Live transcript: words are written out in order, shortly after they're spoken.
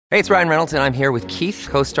Hey, it's Ryan Reynolds, and I'm here with Keith,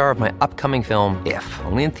 co-star of my upcoming film, If,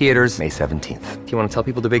 only in theaters May 17th. Do you want to tell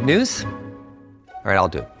people the big news? All right, I'll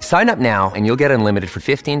do it. Sign up now and you'll get unlimited for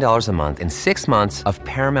 $15 a month and 6 months of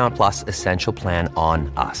Paramount Plus Essential Plan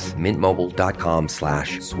on us.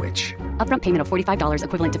 MintMobile.com/switch. Upfront payment of $45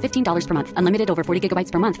 equivalent to $15 per month. Unlimited over 40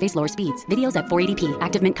 gigabytes per month. Face lower speeds. Videos at 480p.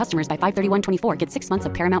 Active Mint customers by 531.24 get 6 months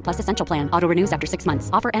of Paramount Plus Essential Plan. Auto renews after 6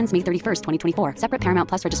 months. Offer ends May 31st, 2024. Separate Paramount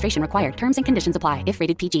Plus registration required. Terms and conditions apply if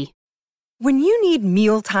rated PG. When you need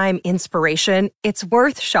mealtime inspiration, it's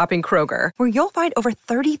worth shopping Kroger, where you'll find over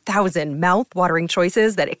 30,000 mouth-watering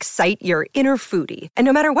choices that excite your inner foodie. And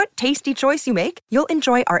no matter what tasty choice you make, you'll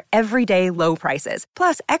enjoy our everyday low prices,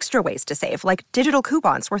 plus extra ways to save, like digital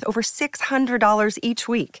coupons worth over $600 each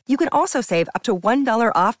week. You can also save up to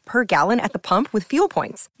 $1 off per gallon at the pump with fuel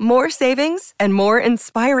points. More savings and more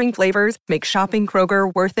inspiring flavors make shopping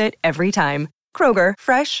Kroger worth it every time. Kroger,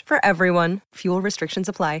 fresh for everyone. Fuel restrictions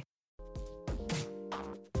apply.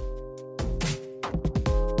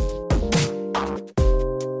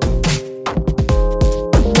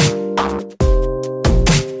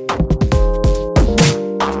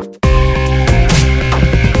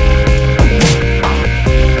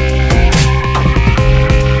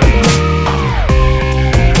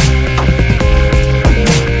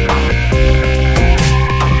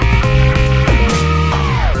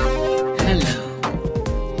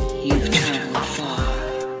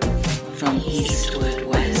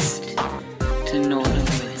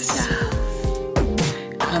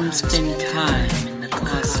 Spend time in the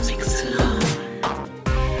cosmic salon.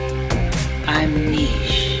 I'm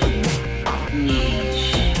niche,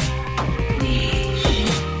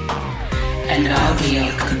 and I'll be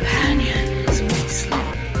your companion as we slip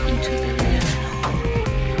into the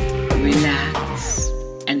liminal. Relax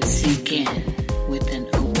and sink in with an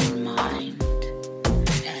open mind,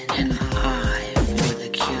 an eye for the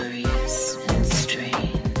curious and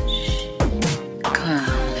strange.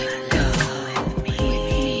 Come.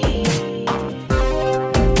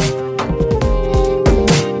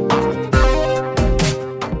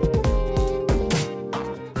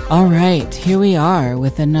 All right, here we are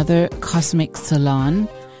with another Cosmic Salon,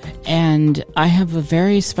 and I have a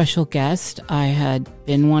very special guest I had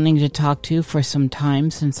been wanting to talk to for some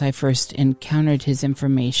time since I first encountered his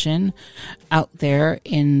information out there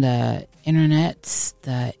in the internets,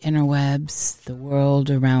 the interwebs, the world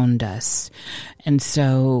around us. And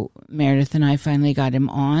so Meredith and I finally got him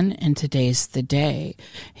on, and today's the day.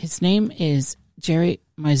 His name is Jerry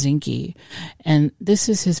Marzinsky, and this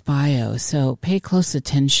is his bio, so pay close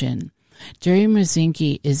attention. Jerry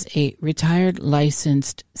Marzinsky is a retired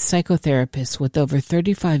licensed psychotherapist with over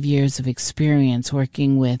 35 years of experience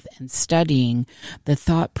working with and studying the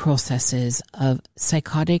thought processes of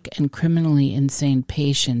psychotic and criminally insane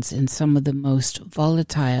patients in some of the most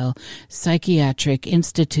volatile psychiatric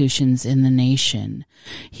institutions in the nation.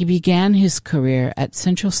 He began his career at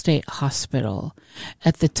Central State Hospital,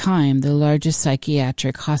 at the time the largest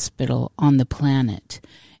psychiatric hospital on the planet.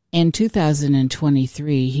 In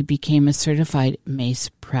 2023, he became a certified MACE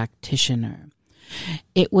practitioner.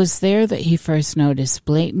 It was there that he first noticed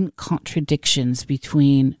blatant contradictions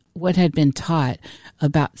between what had been taught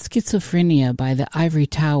about schizophrenia by the ivory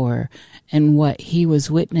tower and what he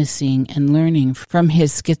was witnessing and learning from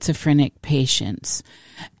his schizophrenic patients.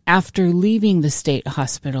 After leaving the state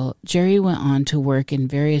hospital, Jerry went on to work in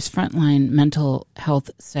various frontline mental health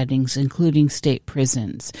settings, including state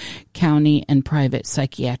prisons, county and private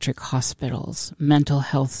psychiatric hospitals, mental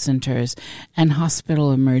health centers, and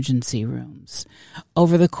hospital emergency rooms.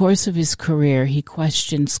 Over the course of his career, he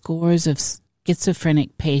questioned scores of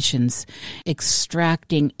schizophrenic patients,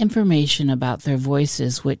 extracting information about their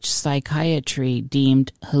voices which psychiatry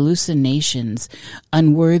deemed hallucinations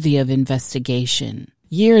unworthy of investigation.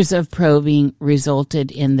 Years of probing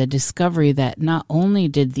resulted in the discovery that not only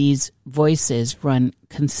did these voices run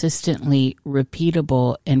consistently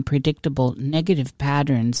repeatable and predictable negative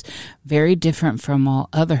patterns very different from all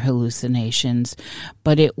other hallucinations,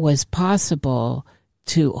 but it was possible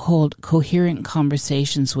to hold coherent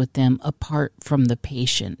conversations with them apart from the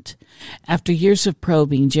patient. After years of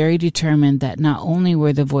probing, Jerry determined that not only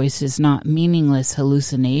were the voices not meaningless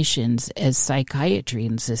hallucinations, as psychiatry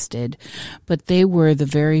insisted, but they were the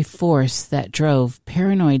very force that drove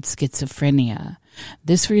paranoid schizophrenia.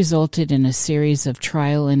 This resulted in a series of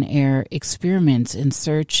trial and error experiments in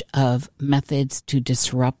search of methods to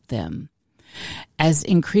disrupt them. As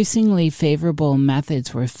increasingly favorable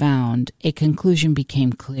methods were found, a conclusion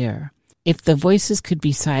became clear. If the voices could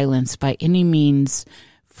be silenced by any means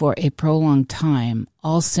for a prolonged time,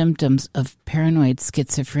 all symptoms of paranoid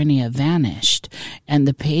schizophrenia vanished and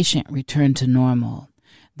the patient returned to normal.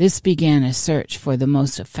 This began a search for the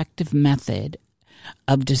most effective method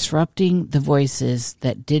of disrupting the voices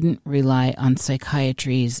that didn't rely on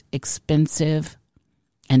psychiatry's expensive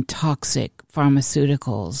and toxic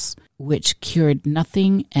pharmaceuticals, which cured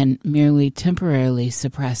nothing and merely temporarily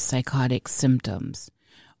suppressed psychotic symptoms.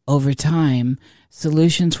 Over time,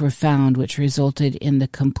 solutions were found which resulted in the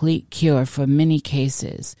complete cure for many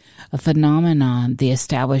cases, a phenomenon the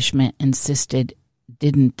establishment insisted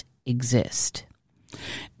didn't exist.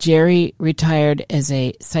 Jerry retired as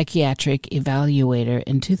a psychiatric evaluator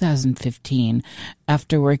in 2015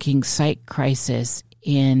 after working psych crisis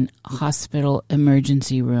in hospital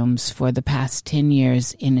emergency rooms for the past 10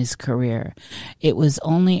 years in his career. It was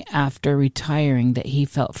only after retiring that he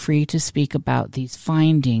felt free to speak about these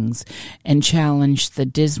findings and challenge the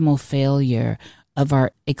dismal failure of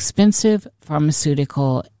our expensive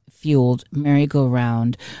pharmaceutical-fueled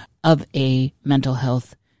merry-go-round of a mental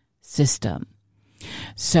health system.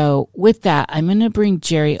 So with that, I'm going to bring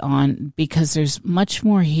Jerry on because there's much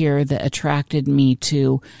more here that attracted me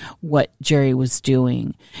to what Jerry was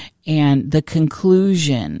doing and the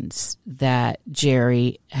conclusions that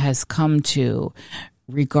Jerry has come to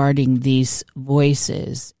regarding these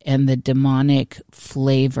voices and the demonic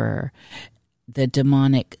flavor, the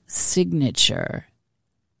demonic signature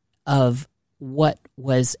of what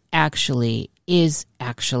is actually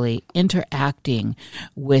interacting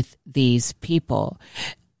with these people.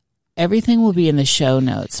 Everything will be in the show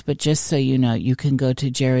notes, but just so you know, you can go to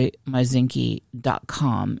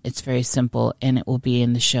jerrymarzinsky.com. It's very simple, and it will be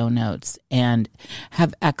in the show notes and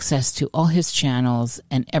have access to all his channels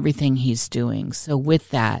and everything he's doing. So with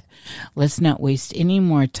that, let's not waste any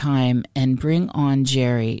more time and bring on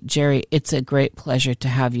Jerry. Jerry, it's a great pleasure to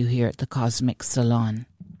have you here at the Cosmic Salon.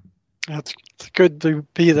 It's good to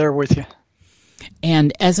be there with you.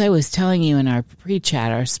 And as I was telling you in our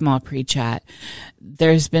pre-chat, our small pre-chat,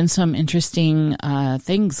 there's been some interesting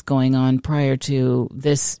things going on prior to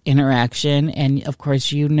this interaction. And of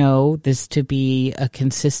course, you know this to be a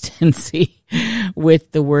consistency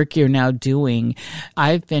with the work you're now doing.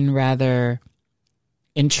 I've been rather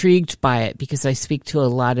intrigued by it because I speak to a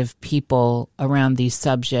lot of people around these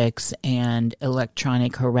subjects and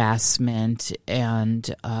electronic harassment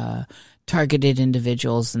and targeted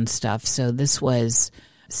individuals and stuff. So this was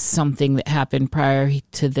something that happened prior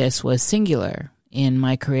to this was singular in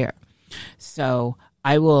my career. So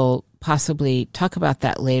I will possibly talk about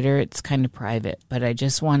that later. It's kind of private, but I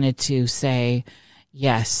just wanted to say,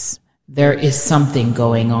 yes, there is something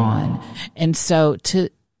going on. And so to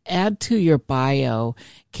add to your bio,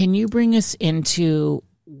 can you bring us into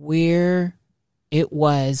where it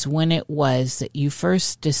was, when it was that you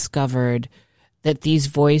first discovered that these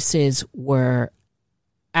voices were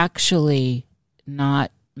actually not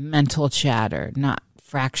mental chatter, not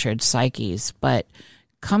fractured psyches, but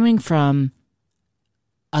coming from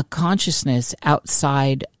a consciousness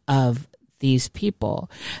outside of these people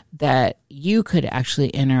that you could actually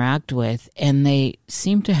interact with, and they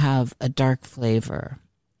seem to have a dark flavor?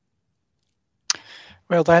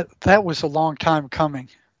 Well, that was a long time coming.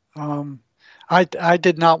 I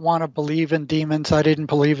did not want to believe in demons. I didn't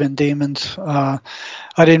believe in demons. I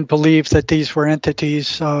didn't believe that these were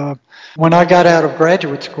entities. When I got out of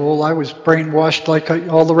graduate school, I was brainwashed like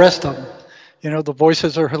all the rest of them. You know, the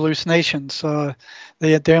voices are hallucinations. The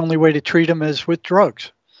only way to treat them is with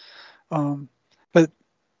drugs. But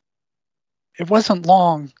it wasn't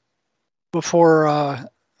long before,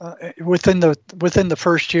 within the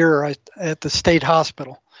first year at the state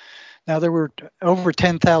hospital. Now, there were over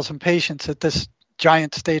 10,000 patients at this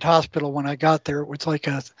giant state hospital when I got there. It was like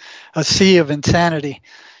a sea of insanity.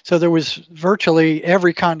 So there was virtually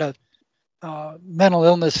every kind of mental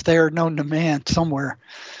illness there known to man somewhere.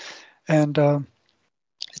 And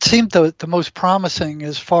it seemed the most promising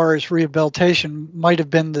as far as rehabilitation might have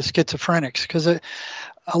been the schizophrenics, because a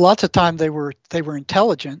lot of time they were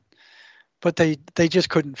intelligent, but they just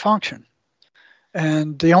couldn't function.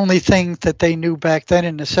 And the only thing that they knew back then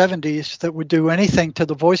in the 70s that would do anything to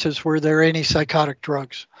the voices were their antipsychotic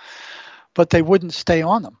drugs, but they wouldn't stay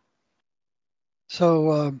on them.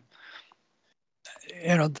 So,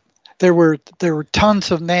 there were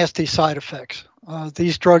tons of nasty side effects.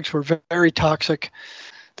 These drugs were very toxic.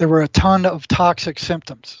 There were a ton of toxic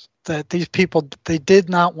symptoms that these people, they did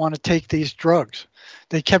not want to take these drugs.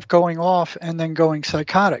 They kept going off and then going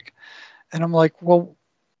psychotic. And I'm like, well,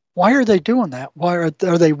 why are they doing that? Why are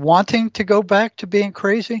they wanting to go back to being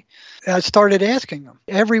crazy? I started asking them.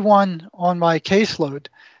 Everyone on my caseload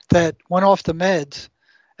that went off the meds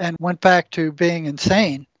and went back to being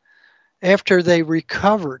insane, after they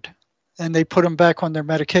recovered and they put them back on their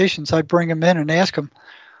medications, I bring them in and ask them,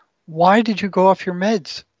 why did you go off your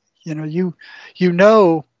meds? You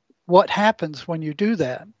know what happens when you do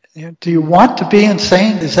that. Do you want to be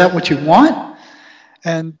insane? Is that what you want?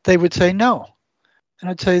 And they would say no. And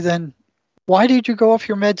I'd say, then why did you go off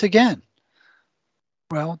your meds again?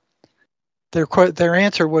 Well, their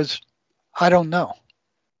answer was, I don't know.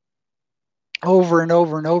 Over and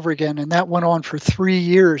over and over again. And that went on for 3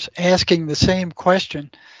 years, asking the same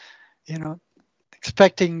question,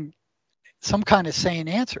 expecting some kind of sane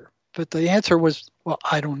answer. But the answer was, well,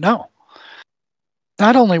 I don't know.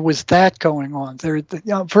 Not only was that going on,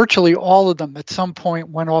 virtually all of them at some point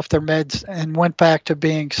went off their meds and went back to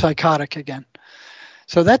being psychotic again.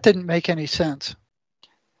 So that didn't make any sense.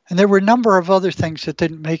 And there were a number of other things that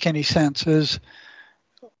didn't make any sense. Is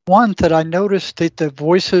one, that I noticed that the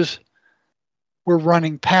voices were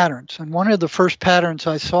running patterns. And one of the first patterns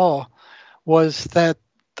I saw was that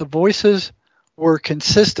the voices were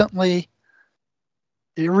consistently,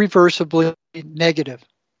 irreversibly negative.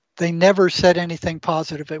 They never said anything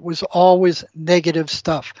positive. It was always negative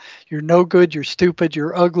stuff. You're no good, you're stupid,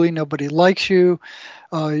 you're ugly, nobody likes you,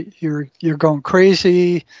 you're going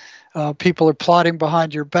crazy, people are plotting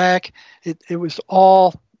behind your back. It was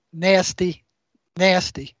all nasty,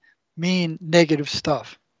 mean, negative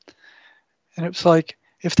stuff. And it was like,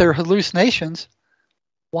 if they're hallucinations,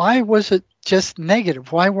 why was it just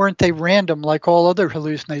negative? Why weren't they random like all other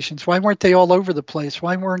hallucinations? Why weren't they all over the place?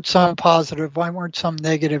 Why weren't some positive? Why weren't some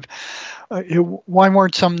negative? Why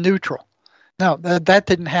weren't some neutral? No, that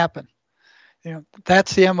didn't happen.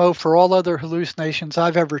 That's the MO for all other hallucinations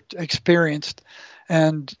I've ever experienced.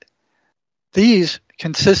 And these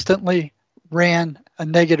consistently ran a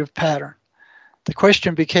negative pattern. The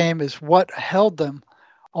question became, is what held them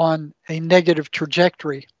on a negative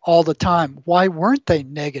trajectory all the time? Why weren't they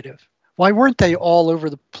negative? Why weren't they all over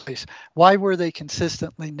the place? Why were they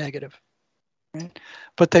consistently negative? Right?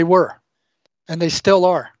 But they were, and they still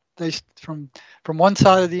are. They from one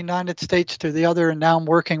side of the United States to the other, and now I'm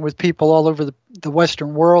working with people all over the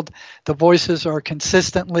Western world. The voices are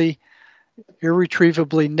consistently,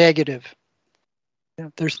 irretrievably negative.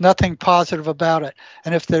 There's nothing positive about it.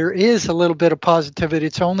 And if there is a little bit of positivity,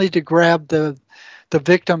 it's only to grab the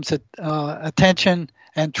victim's attention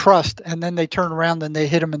and trust, and then they turn around and they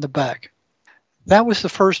hit them in the back. That was the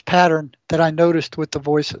first pattern that I noticed with the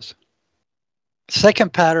voices.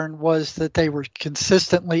 Second pattern was that they were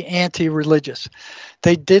consistently anti-religious.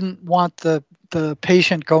 They didn't want the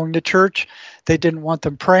patient going to church. They didn't want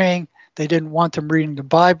them praying. They didn't want them reading the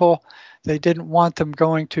Bible. They didn't want them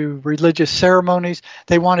going to religious ceremonies.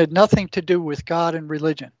 They wanted nothing to do with God and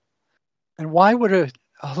religion. And why would a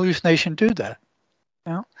hallucination do that?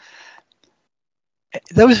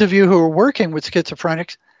 Those of you who are working with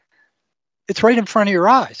schizophrenics, it's right in front of your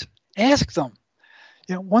eyes. Ask them.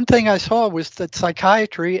 One thing I saw was that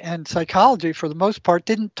psychiatry and psychology, for the most part,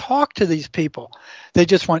 didn't talk to these people. They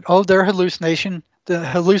just went, oh, they're hallucinating,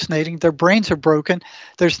 their brains are broken,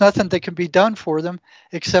 there's nothing that can be done for them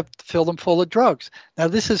except fill them full of drugs. Now,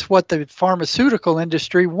 this is what the pharmaceutical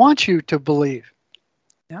industry wants you to believe.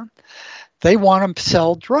 They want to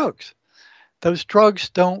sell drugs. Those drugs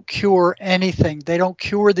don't cure anything. They don't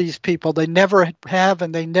cure these people. They never have,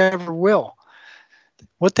 and they never will.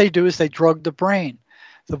 What they do is they drug the brain.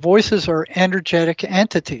 The voices are energetic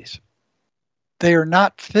entities. They are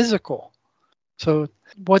not physical. So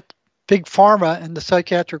what Big Pharma and the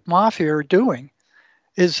psychiatric mafia are doing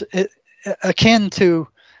is akin to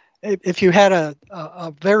if you had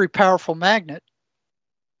a very powerful magnet,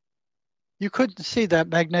 you couldn't see that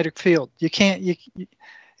magnetic field. You can't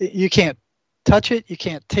touch it, you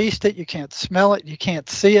can't taste it, you can't smell it, you can't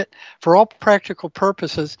see it. For all practical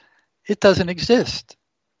purposes, it doesn't exist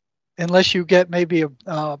unless you get maybe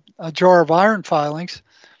a jar of iron filings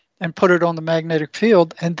and put it on the magnetic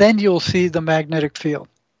field, and then you'll see the magnetic field.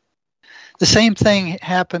 The same thing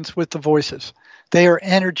happens with the voices. They are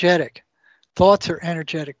energetic. Thoughts are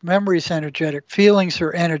energetic. Memory is energetic. Feelings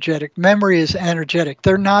are energetic. Memory is energetic.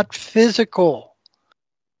 They're not physical.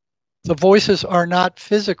 The voices are not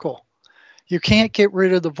physical. You can't get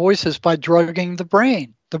rid of the voices by drugging the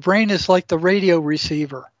brain. The brain is like the radio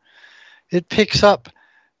receiver. It picks up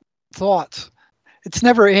thoughts. It's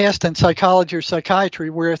never asked in psychology or psychiatry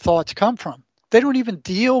where thoughts come from. They don't even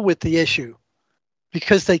deal with the issue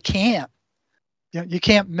because they can't. You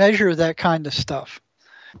can't measure that kind of stuff.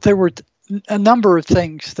 There were a number of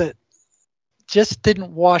things that just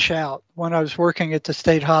didn't wash out when I was working at the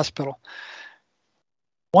state hospital.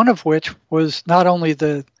 One of which was not only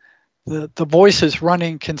the voices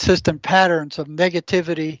running consistent patterns of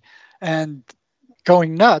negativity and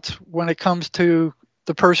going nuts when it comes to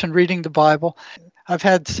the person reading the Bible. I've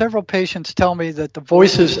had several patients tell me that the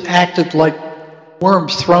voices acted like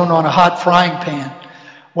worms thrown on a hot frying pan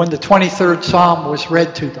when the 23rd Psalm was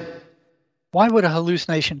read to them. Why would a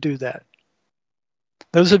hallucination do that?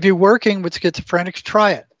 Those of you working with schizophrenics,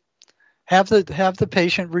 try it. Have the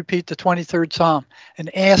patient repeat the 23rd Psalm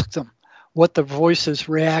and ask them what the voice's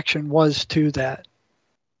reaction was to that.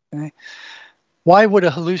 Okay? Why would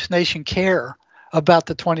a hallucination care about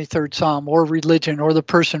the 23rd Psalm or religion or the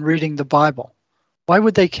person reading the Bible? Why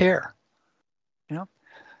would they care?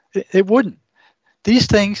 It wouldn't. These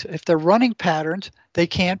things, if they're running patterns, they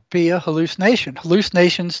can't be a hallucination.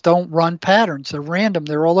 Hallucinations don't run patterns. They're random.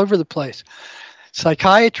 They're all over the place.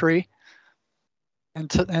 Psychiatry and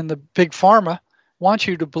the big pharma wants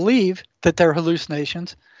you to believe that they're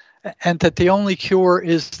hallucinations and that the only cure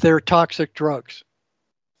is their toxic drugs.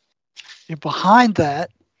 Behind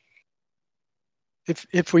that,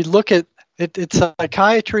 if we look at it, it's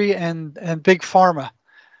psychiatry and big pharma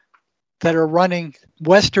that are running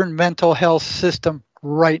Western mental health system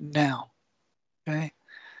right now. Okay,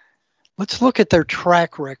 let's look at their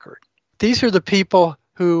track record. These are the people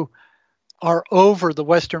who are over the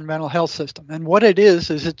Western mental health system. And what it is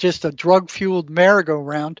it's just a drug-fueled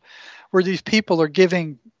merry-go-round where these people are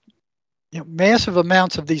giving massive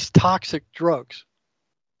amounts of these toxic drugs.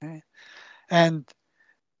 Okay? And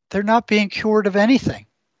they're not being cured of anything.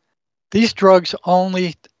 These drugs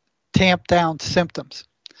only tamp down symptoms.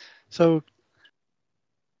 So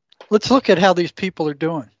let's look at how these people are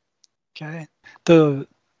doing. Okay, the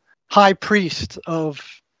high priest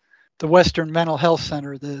of the Western Mental Health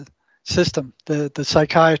Center, the system, the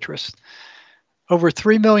psychiatrist, over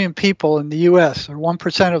 3 million people in the U.S., or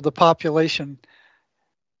 1% of the population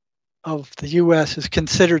of the U.S. is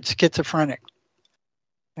considered schizophrenic.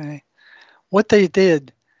 Okay, what they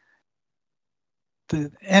did,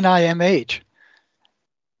 the NIMH,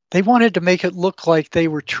 they wanted to make it look like they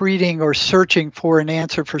were treating or searching for an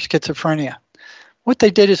answer for schizophrenia. What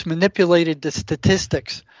they did is manipulated the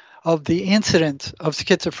statistics of the incidence of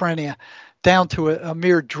schizophrenia down to a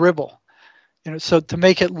mere dribble, so to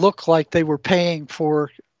make it look like they were paying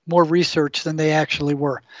for more research than they actually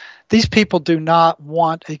were. These people do not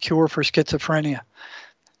want a cure for schizophrenia.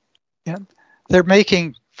 They're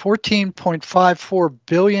making $14.54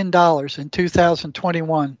 billion in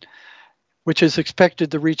 2021, which is expected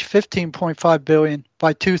to reach $15.5 billion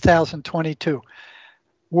by 2022.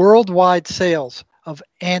 Worldwide sales of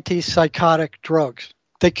antipsychotic drugs.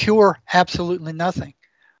 They cure absolutely nothing.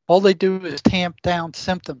 All they do is tamp down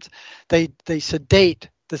symptoms. They sedate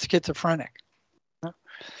the schizophrenic.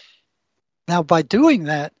 Now, by doing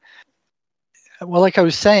that, well, like I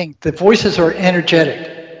was saying, the voices are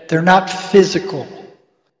energetic. They're not physical.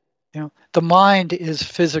 The mind is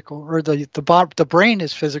physical, or the brain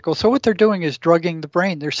is physical. So what they're doing is drugging the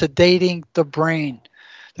brain. They're sedating the brain.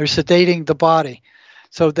 They're sedating the body.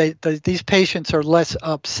 So these patients are less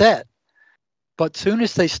upset. But soon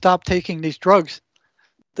as they stop taking these drugs,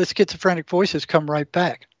 the schizophrenic voices come right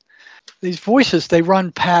back. These voices, they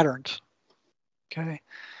run patterns. Okay,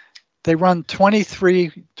 they run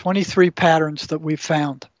 23 patterns that we've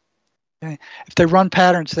found. Okay? If they run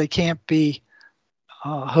patterns, they can't be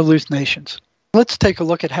hallucinations. Let's take a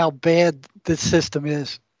look at how bad this system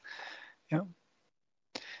is.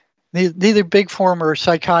 Neither big pharma or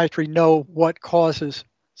psychiatry know what causes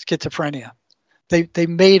schizophrenia. They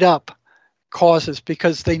made up causes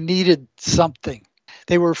because they needed something.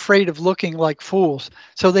 They were afraid of looking like fools.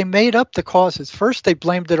 So they made up the causes. First, they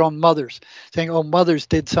blamed it on mothers, saying, mothers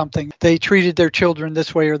did something. They treated their children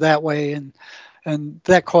this way or that way, and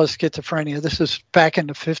that caused schizophrenia. This is back in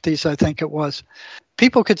the 50s, I think it was.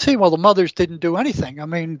 People could see, the mothers didn't do anything. I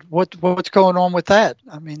mean, what's going on with that?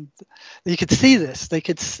 I mean, you could see this. They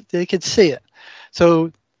could see it.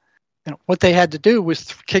 So what they had to do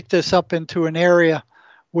was kick this up into an area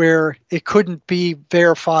where it couldn't be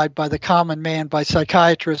verified by the common man, by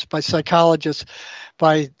psychiatrists, by psychologists,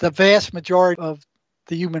 by the vast majority of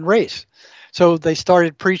the human race. So they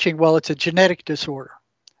started preaching, it's a genetic disorder.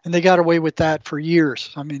 And they got away with that for years.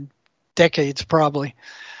 I mean, decades probably.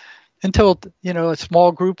 Until, a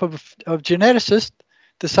small group of geneticists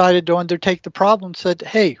decided to undertake the problem, said,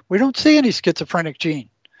 hey, we don't see any schizophrenic gene.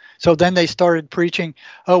 So then they started preaching,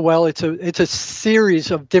 it's a series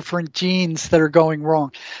of different genes that are going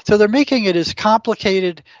wrong. So they're making it as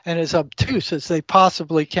complicated and as obtuse as they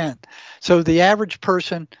possibly can. So the average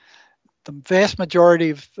person, the vast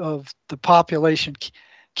majority of the population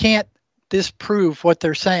can't disprove what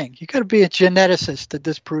they're saying. You got to be a geneticist to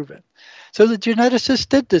disprove it. So the geneticists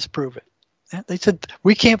did disprove it. They said,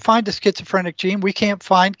 we can't find a schizophrenic gene. We can't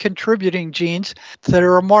find contributing genes that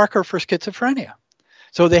are a marker for schizophrenia.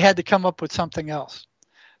 So they had to come up with something else.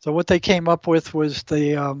 So what they came up with was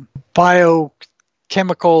the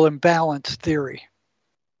biochemical imbalance theory.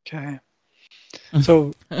 Okay.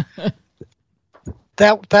 So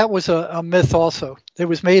that was a myth also. It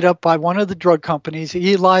was made up by one of the drug companies,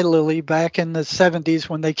 Eli Lilly, back in the 70s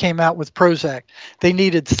when they came out with Prozac. They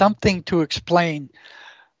needed something to explain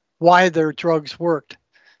why their drugs worked.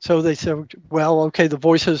 So they said, well, okay, the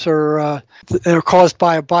voices are they're caused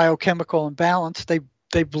by a biochemical imbalance.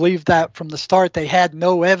 They believed that from the start. They had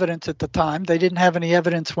no evidence at the time. They didn't have any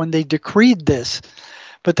evidence when they decreed this,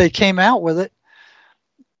 but they came out with it,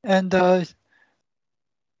 and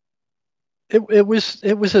it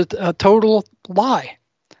was a total lie.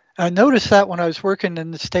 I noticed that when I was working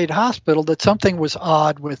in the state hospital, that something was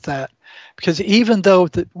odd with that, because even though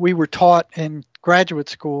that we were taught in graduate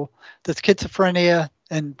school that schizophrenia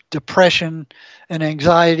and depression and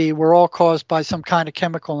anxiety were all caused by some kind of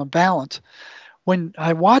chemical imbalance, when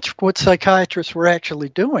I watched what psychiatrists were actually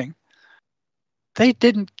doing, they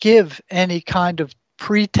didn't give any kind of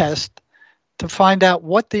pretest to find out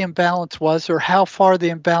what the imbalance was or how far the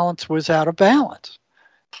imbalance was out of balance.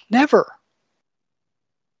 Never.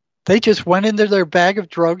 They just went into their bag of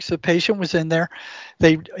drugs. The patient was in there.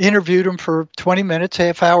 They interviewed him for 20 minutes,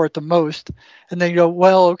 half hour at the most, and they go,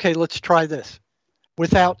 well, okay, let's try this.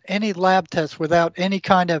 Without any lab tests, without any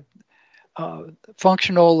kind of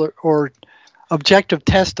functional or objective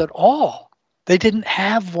test at all. They didn't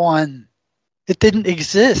have one. It didn't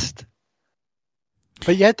exist.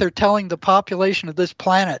 But yet they're telling the population of this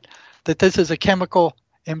planet that this is a chemical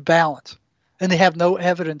imbalance, and they have no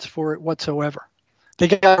evidence for it whatsoever. They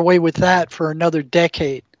got away with that for another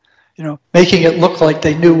decade, making it look like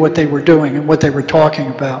they knew what they were doing and what they were talking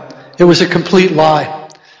about. It was a complete lie.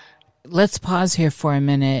 Let's pause here for a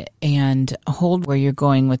minute and hold where you're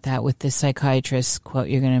going with that, with this psychiatrist quote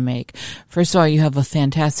you're going to make. First of all, you have a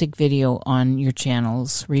fantastic video on your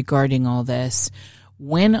channels regarding all this.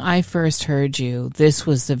 When I first heard you, this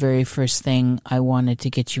was the very first thing I wanted to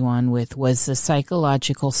get you on with, was the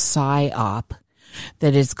psychological psyop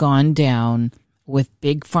that has gone down with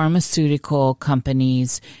big pharmaceutical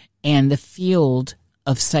companies and the field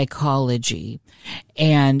of psychology,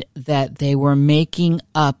 and that they were making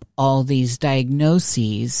up all these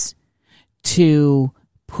diagnoses to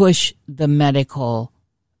push the medical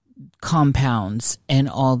compounds and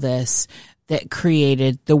all this that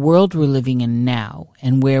created the world we're living in now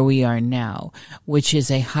and where we are now, which is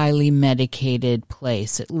a highly medicated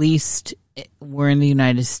place. At least we're in the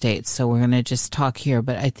United States, so we're going to just talk here,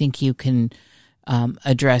 but I think you can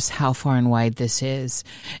address how far and wide this is.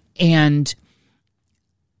 And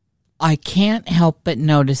I can't help but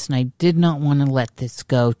notice, and I did not want to let this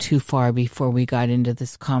go too far before we got into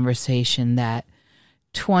this conversation, that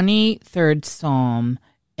 23rd Psalm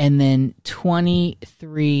and then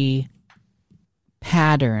 23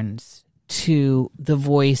 patterns to the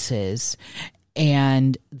voices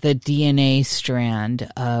and the DNA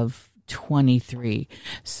strand of 23.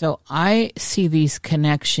 So I see these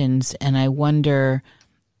connections, and I wonder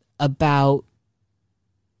about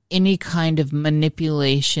any kind of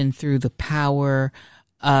manipulation through the power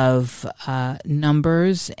of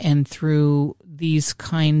numbers and through these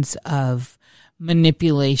kinds of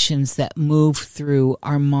manipulations that move through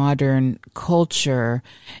our modern culture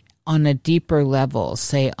on a deeper level,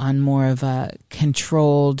 say on more of a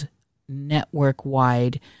controlled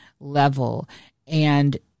network-wide level.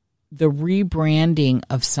 And the rebranding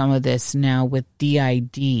of some of this now with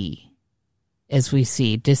DID, as we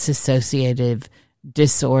see, dissociative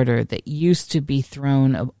disorder, that used to be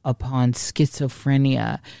thrown upon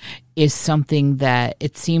schizophrenia, is something that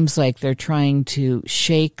it seems like they're trying to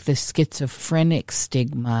shake the schizophrenic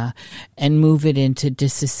stigma and move it into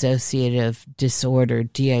dissociative disorder,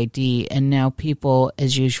 DID, and now people,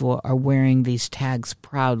 as usual, are wearing these tags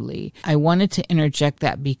proudly. I wanted to interject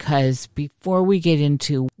that because before we get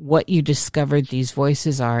into what you discovered these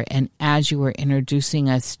voices are, and as you were introducing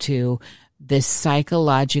us to this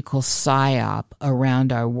psychological psyop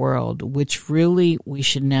around our world, which really we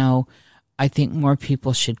should now, I think more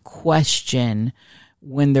people should question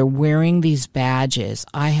when they're wearing these badges.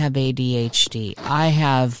 I have ADHD. I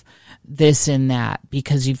have this and that,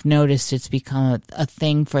 because you've noticed it's become a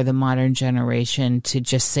thing for the modern generation to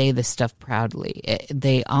just say this stuff proudly.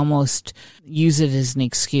 They almost use it as an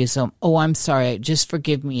excuse. Oh, I'm sorry, just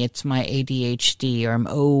forgive me, it's my ADHD,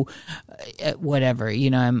 or whatever,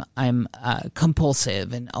 I'm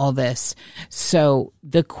compulsive and all this. So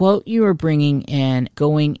the quote you were bringing in,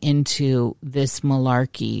 going into this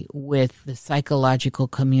malarkey with the psychological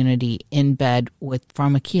community in bed with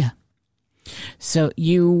pharmakia. So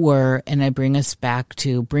you were, and I bring us back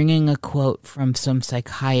to bringing a quote from some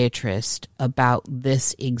psychiatrist about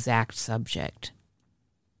this exact subject.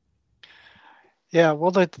 Yeah,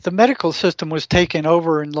 well, the medical system was taken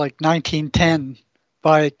over in like 1910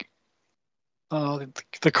 by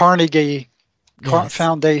the Carnegie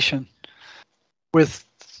Foundation with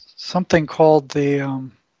something called the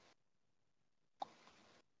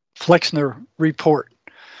Flexner Report.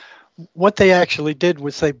 What they actually did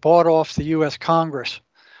was they bought off the U.S. Congress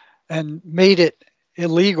and made it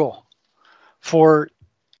illegal for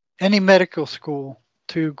any medical school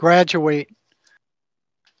to graduate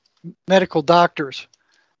medical doctors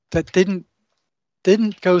that didn't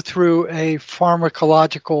go through a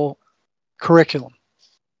pharmacological curriculum.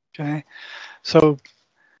 Okay, so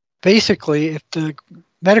basically, if the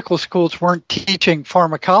medical schools weren't teaching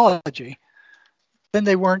pharmacology, then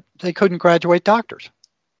they couldn't graduate doctors.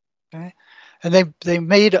 Okay, and they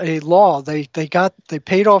made a law. They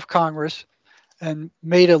paid off Congress and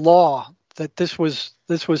made a law that this was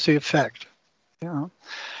the effect. You know,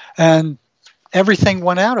 and everything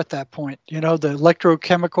went out at that point. You know, the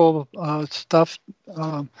electrochemical stuff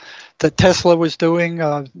that Tesla was doing,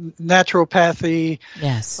 naturopathy,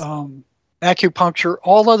 yes, acupuncture,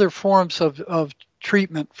 all other forms of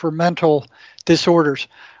treatment for mental disorders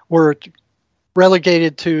were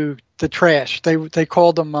relegated to the trash. They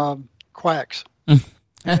called them quacks.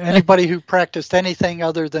 Anybody who practiced anything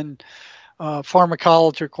other than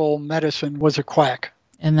pharmacological medicine was a quack.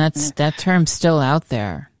 And that term's still out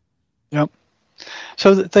there. Yep.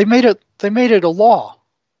 So they made it a law,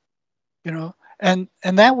 you know, and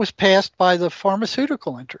that was passed by the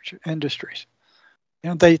pharmaceutical industries. You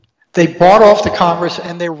know, they bought off the Congress,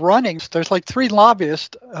 and they're running. There's like 3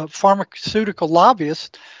 lobbyists, pharmaceutical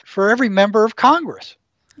lobbyists, for every member of Congress.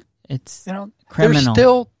 It's criminal. They're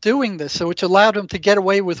still doing this, so it's allowed them to get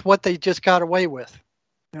away with what they just got away with.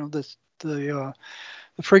 You know, the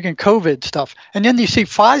friggin' COVID stuff. And then you see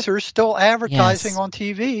Pfizer still advertising on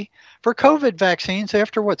TV for COVID vaccines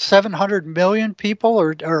after 700 million people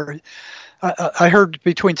or I heard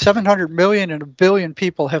between 700 million and 1 billion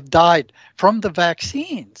people have died from the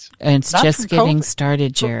vaccines. And it's just getting COVID.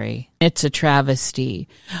 Started, Jerry. It's a travesty.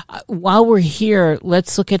 While we're here,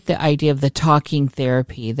 let's look at the idea of the talking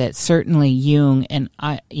therapy that certainly Jung, and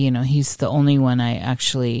he's the only one I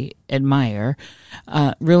actually admire,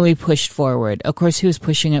 really pushed forward. Of course, he was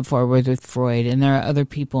pushing it forward with Freud, and there are other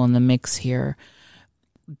people in the mix here.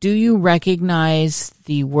 Do you recognize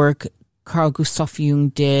the work Carl Gustav Jung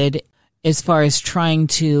did as far as trying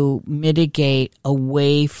to mitigate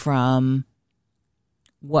away from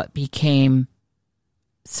what became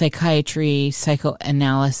psychiatry,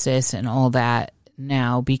 psychoanalysis, and all that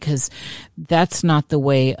now? Because that's not the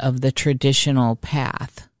way of the traditional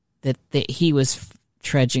path that he was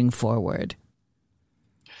trudging forward.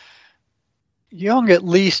 Jung at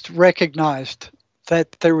least recognized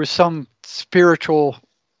that there was some spiritual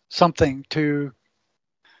something to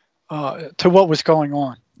what was going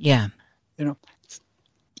on. Yeah. You know,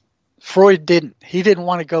 Freud didn't. He didn't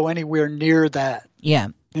want to go anywhere near that. Yeah.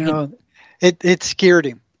 You know, it scared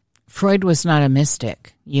him. Freud was not a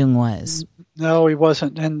mystic. Jung was. No, he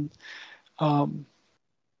wasn't. And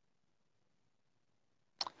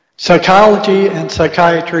psychology and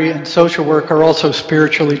psychiatry and social work are also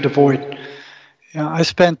spiritually devoid. You know, I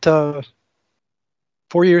spent 4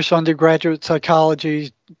 years undergraduate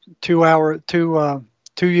psychology, 2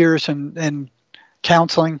 years in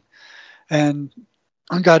counseling, and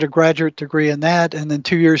I got a graduate degree in that, and then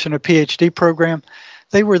 2 years in a PhD program.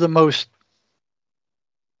 They were the most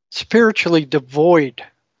spiritually devoid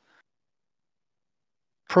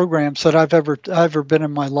programs that I've ever been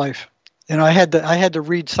in my life. And I had to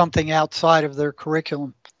read something outside of their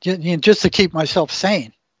curriculum just to keep myself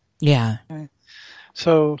sane. Yeah. Okay.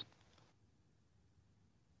 So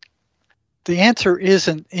the answer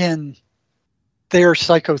isn't in their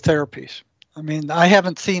psychotherapies. I mean, I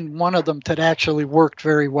haven't seen one of them that actually worked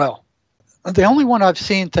very well. The only one I've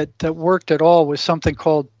seen that worked at all was something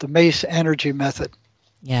called the Mace Energy Method.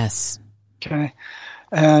 Yes. Okay.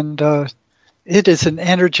 And it is an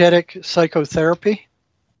energetic psychotherapy.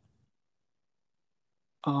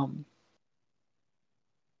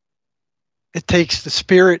 It takes the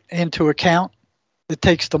spirit into account. It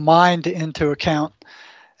takes the mind into account.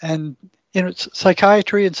 And, you know,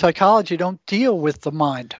 psychiatry and psychology don't deal with the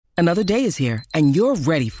mind. Another day is here, and you're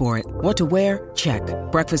ready for it. What to wear? Check.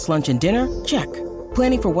 Breakfast, lunch, and dinner? Check.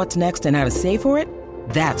 Planning for what's next and how to save for it?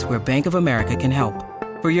 That's where Bank of America can help.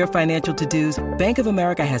 For your financial to-dos, Bank of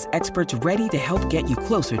America has experts ready to help get you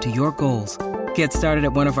closer to your goals. Get started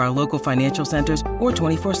at one of our local financial centers or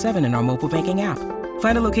 24/7 in our mobile banking app.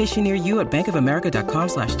 Find a location near you at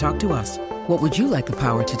bankofamerica.com/talktous. What would you like the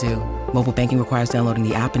power to do? Mobile banking requires downloading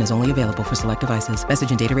the app and is only available for select devices.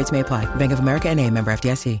 Message and data rates may apply. Bank of America N.A., member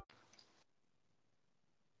FDIC.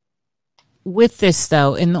 With this,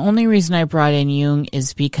 though, and the only reason I brought in Jung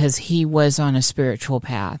is because he was on a spiritual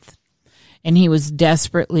path. And he was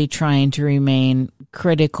desperately trying to remain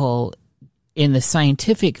critical in the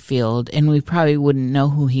scientific field, and we probably wouldn't know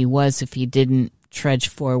who he was if he didn't trudge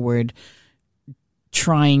forward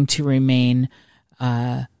trying to remain,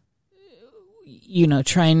 trying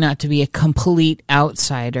not to be a complete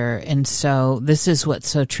outsider. And so this is what's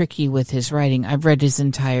so tricky with his writing. I've read his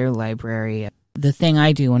entire library. The thing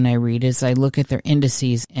I do when I read is I look at their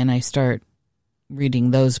indices and I start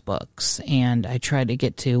reading those books, and I try to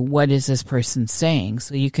get to what is this person saying,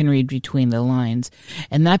 so you can read between the lines.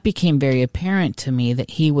 And that became very apparent to me,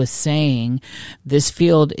 that he was saying this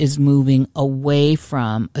field is moving away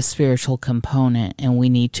from a spiritual component, and we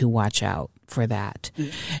need to watch out for that.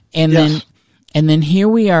 And Yes. then here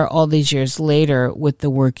we are all these years later with the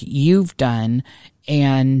work you've done,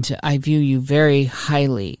 and I view you very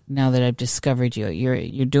highly now that I've discovered you.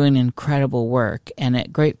 You're doing incredible work, and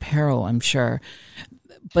at great peril, I'm sure.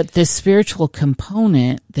 But this spiritual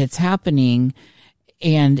component that's happening,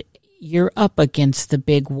 and you're up against the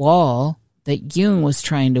big wall that Jung was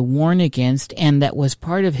trying to warn against, and that was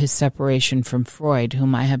part of his separation from Freud,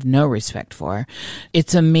 whom I have no respect for.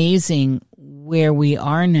 It's amazing where we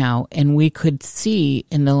are now, and we could see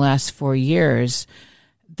in the last 4 years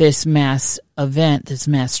this mass event, this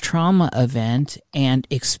mass trauma event and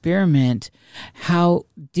experiment, how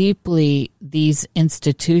deeply these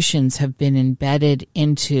institutions have been embedded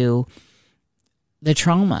into the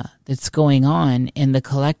trauma that's going on in the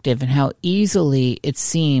collective, and how easily it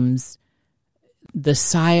seems the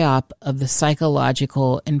psyop of the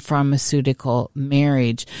psychological and pharmaceutical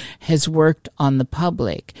marriage has worked on the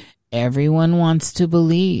public. Everyone wants to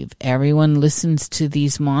believe. Everyone listens to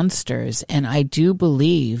these monsters. And I do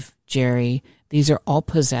believe, Jerry, these are all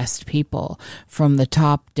possessed people from the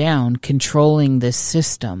top down controlling this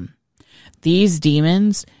system. These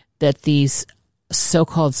demons that these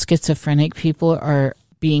so-called schizophrenic people are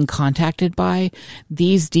being contacted by,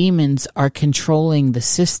 these demons are controlling the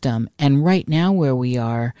system. And right now where we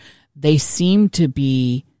are, they seem to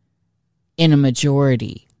be in a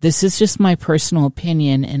majority. This is just my personal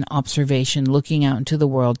opinion and observation, looking out into the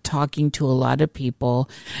world, talking to a lot of people,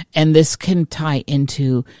 and this can tie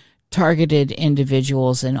into targeted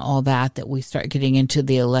individuals and all that we start getting into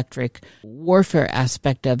the electric warfare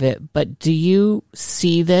aspect of it. But do you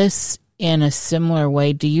see this in a similar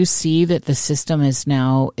way? Do you see that the system is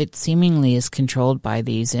now, it seemingly is controlled by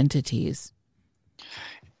these entities?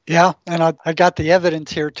 Yeah, and I got the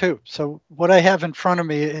evidence here too. So what I have in front of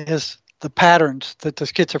me is the patterns that the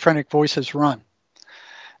schizophrenic voices run.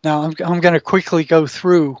 Now, I'm going to quickly go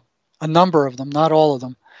through a number of them, not all of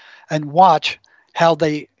them, and watch how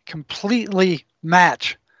they completely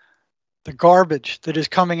match the garbage that is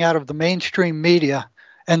coming out of the mainstream media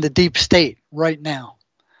and the deep state right now.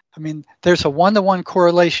 I mean, there's a one-to-one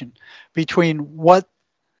correlation between what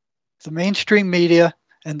the mainstream media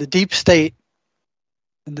and the deep state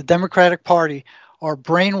and the Democratic Party are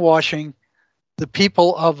brainwashing the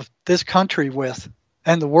people of this country with,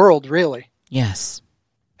 and the world, really. Yes.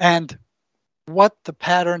 And what the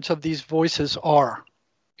patterns of these voices are.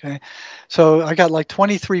 Okay. So I got like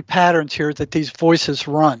 23 patterns here that these voices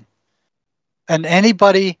run. And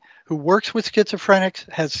anybody who works with schizophrenics,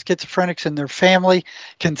 has schizophrenics in their family,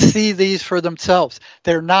 can see these for themselves.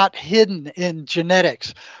 They're not hidden in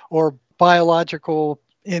genetics or biological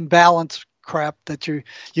imbalance crap that you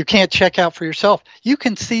can't check out for yourself. You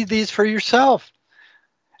can see these for yourself.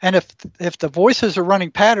 And if the voices are running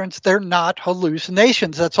patterns, they're not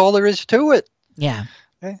hallucinations. That's all there is to it. Yeah.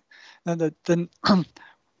 Okay? And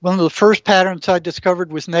one of the first patterns I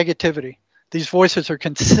discovered was negativity. These voices are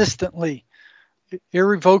consistently,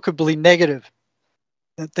 irrevocably negative.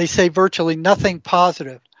 They say virtually nothing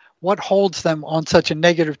positive. What holds them on such a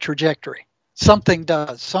negative trajectory? Something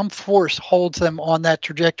does. Some force holds them on that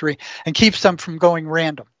trajectory and keeps them from going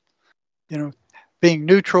random. Being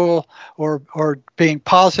neutral or being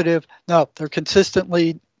positive. No, they're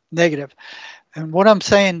consistently negative. And what I'm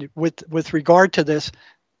saying with regard to this,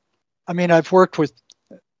 I mean, I've worked with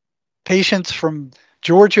patients from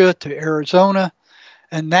Georgia to Arizona,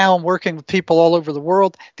 and now I'm working with people all over the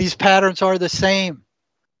world. These patterns are the same.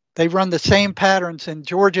 They run the same patterns in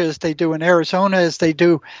Georgia as they do in Arizona, as they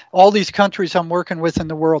do all these countries I'm working with in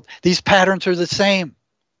the world. These patterns are the same.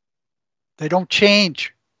 They don't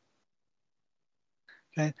change.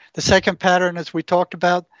 Okay. The second pattern, as we talked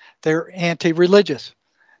about, they're anti-religious.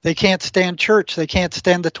 They can't stand church. They can't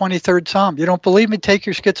stand the 23rd Psalm. You don't believe me? Take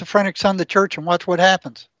your schizophrenic son to church and watch what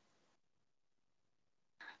happens.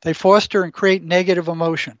 They foster and create negative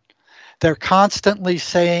emotion. They're constantly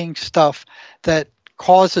saying stuff that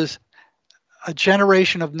causes a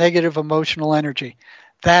generation of negative emotional energy.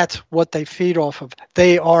 That's what they feed off of.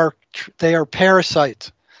 They are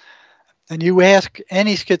parasites. And you ask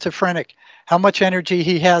any schizophrenic how much energy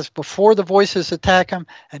he has before the voices attack him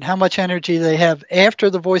and how much energy they have after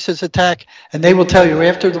the voices attack, and they will tell you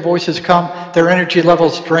after the voices come, their energy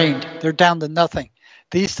level's drained. They're down to nothing.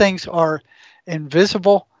 These things are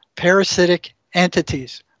invisible, parasitic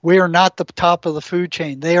entities. We are not the top of the food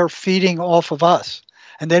chain. They are feeding off of us.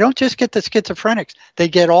 And they don't just get the schizophrenics. They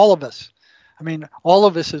get all of us. I mean, all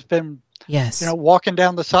of us has been, walking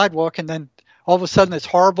down the sidewalk, and then all of a sudden this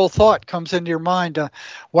horrible thought comes into your mind to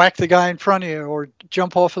whack the guy in front of you or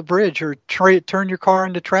jump off a bridge or turn your car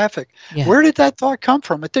into traffic. Yeah. Where did that thought come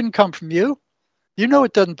from? It didn't come from you. You know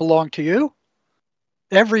it doesn't belong to you.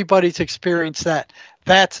 Everybody's experienced that.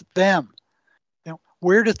 That's them.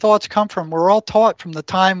 Where do thoughts come from? We're all taught from the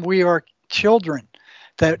time we are children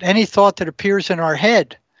that any thought that appears in our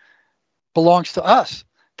head belongs to us.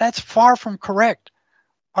 That's far from correct.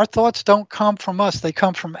 Our thoughts don't come from us. They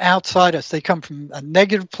come from outside us. They come from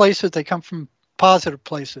negative places. They come from positive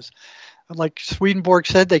places. Like Swedenborg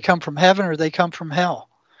said, they come from heaven or they come from hell.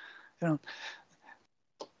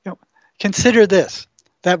 Consider this.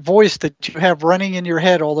 That voice that you have running in your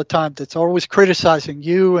head all the time that's always criticizing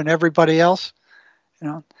you and everybody else,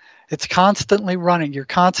 it's constantly running. You're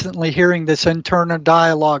constantly hearing this internal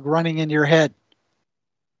dialogue running in your head.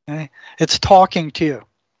 Okay? It's talking to you.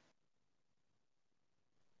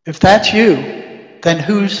 If that's you, then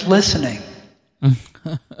who's listening?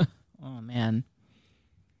 Oh, man.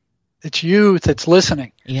 It's you that's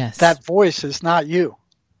listening. Yes. That voice is not you.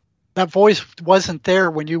 That voice wasn't there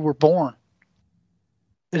when you were born.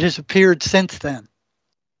 It has appeared since then.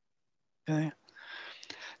 Okay?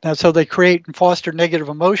 Now, so they create and foster negative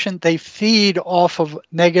emotion. They feed off of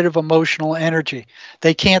negative emotional energy.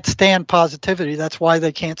 They can't stand positivity. That's why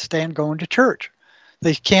they can't stand going to church.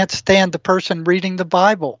 They can't stand the person reading the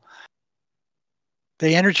Bible.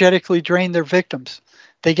 They energetically drain their victims.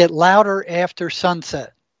 They get louder after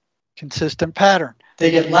sunset. Consistent pattern. They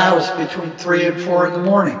get loudest between 3 and 4 in the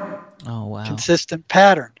morning. Oh, wow. Consistent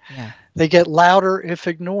pattern. Yeah. They get louder if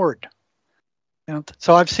ignored.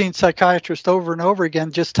 So I've seen psychiatrists over and over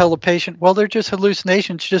again just tell the patient, well, they're just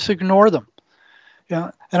hallucinations, just ignore them.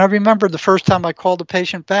 And I remember the first time I called the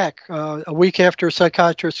patient back, a week after a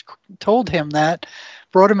psychiatrist told him that,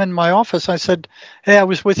 brought him in my office. I said, hey, I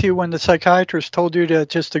was with you when the psychiatrist told you to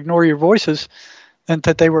just ignore your voices and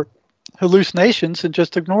that they were hallucinations and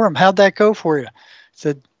just ignore them. How'd that go for you? He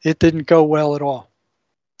said, it didn't go well at all.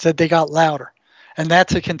 He said they got louder. And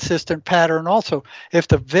that's a consistent pattern also. If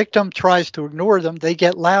the victim tries to ignore them, they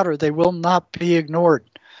get louder. They will not be ignored.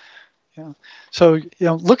 So,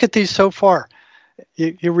 look at these so far.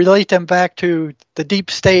 You relate them back to the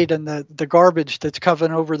deep state and the garbage that's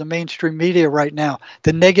coming over the mainstream media right now,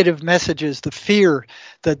 the negative messages, the fear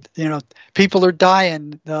that, people are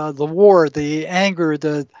dying, the war, the anger,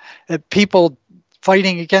 the people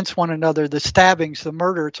fighting against one another, the stabbings, the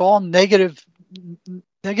murder. It's all negative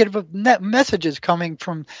messages coming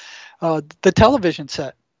from the television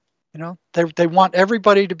set. They want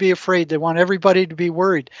everybody to be afraid. They want everybody to be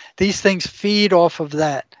worried. These things feed off of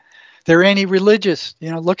that. They're anti-religious.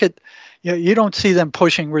 Look at, you don't see them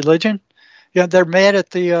pushing religion. They're mad at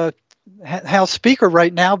the House Speaker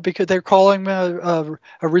right now because they're calling him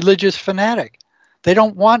a religious fanatic. They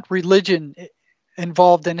don't want religion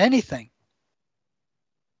involved in anything.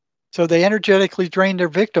 So they energetically drain their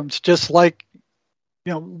victims, just like,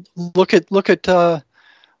 look at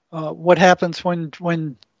what happens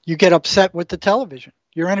when you get upset with the television.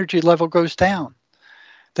 Your energy level goes down.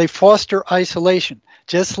 They foster isolation,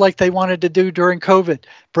 just like they wanted to do during COVID.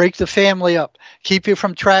 Break the family up, keep you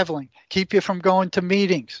from traveling, keep you from going to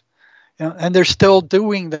meetings. And they're still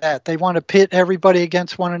doing that. They want to pit everybody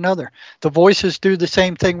against one another. The voices do the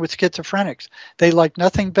same thing with schizophrenics. They like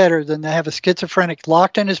nothing better than to have a schizophrenic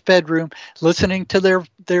locked in his bedroom, listening to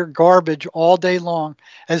their garbage all day long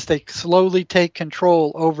as they slowly take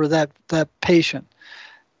control over that patient.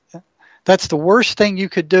 That's the worst thing you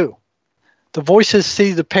could do. The voices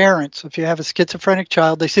see the parents. If you have a schizophrenic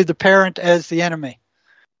child, they see the parent as the enemy.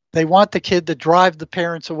 They want the kid to drive the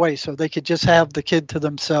parents away so they could just have the kid to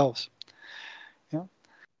themselves.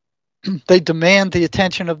 They demand the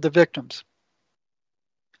attention of the victims.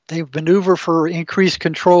 They maneuver for increased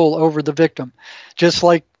control over the victim, just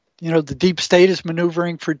like the deep state is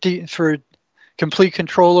maneuvering for complete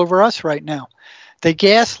control over us right now. They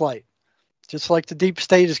gaslight, just like the deep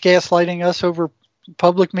state is gaslighting us over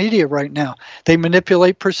public media right now. They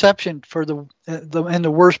manipulate perception for in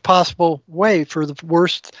the worst possible way, for the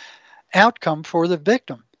worst outcome for the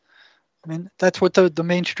victim. I mean, that's what the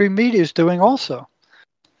mainstream media is doing also.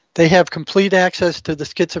 They have complete access to the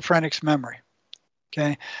schizophrenic's memory.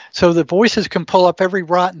 Okay, so the voices can pull up every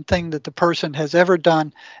rotten thing that the person has ever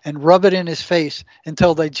done and rub it in his face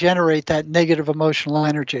until they generate that negative emotional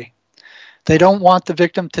energy. They don't want the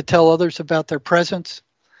victim to tell others about their presence.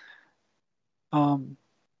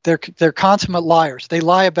 They're consummate liars. They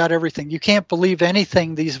lie about everything. You can't believe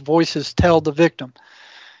anything these voices tell the victim.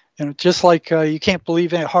 You know, just like you can't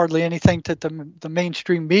believe hardly anything that the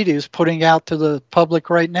mainstream media is putting out to the public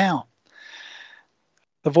right now.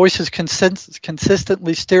 The voices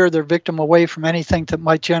consistently steer their victim away from anything that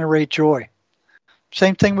might generate joy.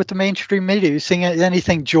 Same thing with the mainstream media. You see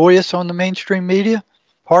anything joyous on the mainstream media?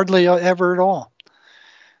 Hardly ever at all.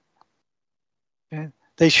 Okay.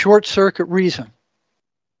 They short-circuit reason.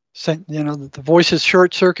 So, you know, the voices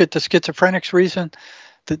short-circuit the schizophrenic's reason.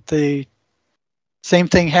 The same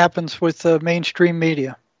thing happens with the mainstream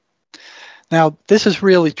media. Now, this is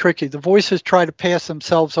really tricky. The voices try to pass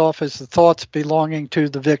themselves off as the thoughts belonging to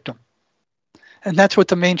the victim. And that's what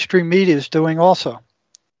the mainstream media is doing also.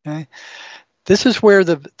 Okay? This is where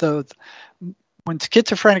when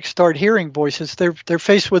schizophrenics start hearing voices, they're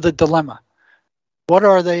faced with a dilemma. What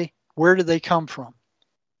are they? Where do they come from?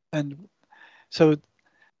 And so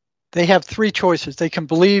they have three choices. They can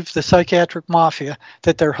believe the psychiatric mafia,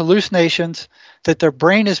 that they're hallucinations, that their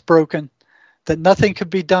brain is broken, that nothing could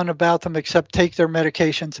be done about them except take their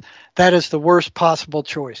medications. That is the worst possible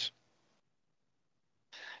choice.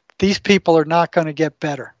 These people are not going to get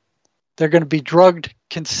better. They're going to be drugged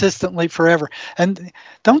consistently forever. And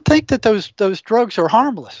don't think that those drugs are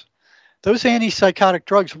harmless. Those antipsychotic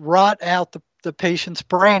drugs rot out the patient's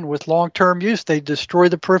brain with long-term use. They destroy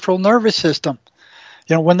the peripheral nervous system.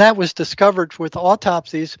 You know, when that was discovered with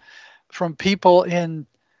autopsies from people in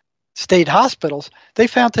state hospitals, they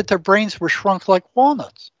found that their brains were shrunk like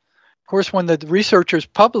walnuts. Of course, when the researchers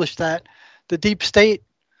published that, the deep state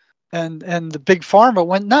and the big pharma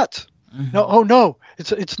went nuts. Mm-hmm. No,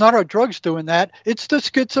 it's not our drugs doing that. It's the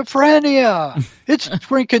schizophrenia. It's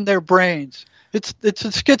shrinking their brains. It's the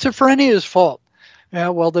schizophrenia's fault. Yeah,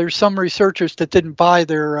 well, there's some researchers that didn't buy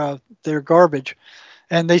their garbage,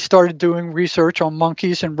 and they started doing research on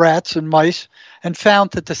monkeys and rats and mice, and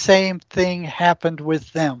found that the same thing happened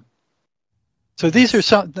with them. So these are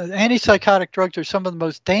the antipsychotic drugs are some of the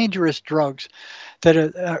most dangerous drugs that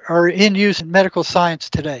are in use in medical science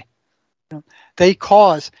today. They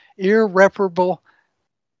cause irreparable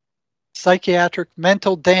psychiatric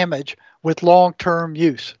mental damage with long-term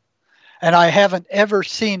use. And I haven't ever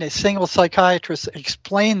seen a single psychiatrist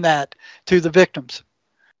explain that to the victims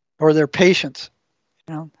or their patients.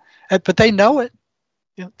 You know, but they know it.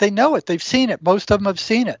 You know, they know it. They've seen it. Most of them have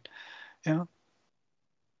seen it. You know.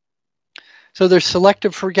 So there's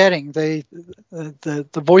selective forgetting. The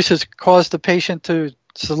voices cause the patient to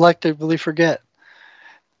selectively forget.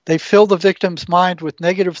 They fill the victim's mind with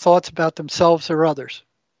negative thoughts about themselves or others.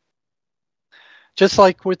 Just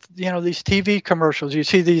like with these TV commercials, you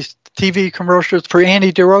see these TV commercials for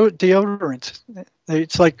anti-deodorants.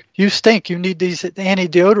 It's like, you stink. You need these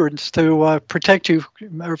anti-deodorants to protect you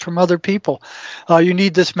from other people. You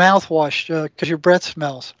need this mouthwash because your breath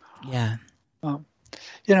smells. Yeah.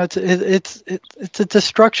 It's a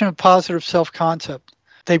destruction of positive self-concept.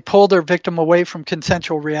 They pull their victim away from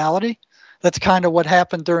consensual reality. That's kind of what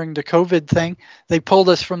happened during the COVID thing. They pulled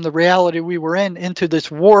us from the reality we were in into this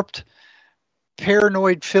warped,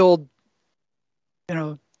 paranoid-filled,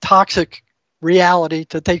 toxic reality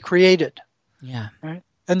that they created. Yeah. Right?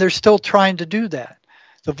 And they're still trying to do that.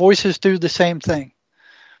 The voices do the same thing.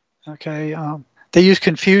 Okay. They use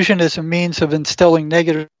confusion as a means of instilling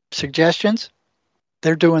negative suggestions.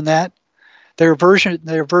 They're doing that. They're averse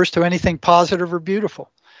to anything positive or beautiful.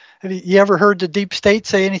 Have you ever heard the deep state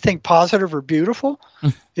say anything positive or beautiful?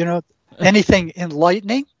 Anything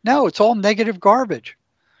enlightening? No, it's all negative garbage.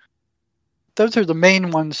 Those are the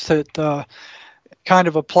main ones that kind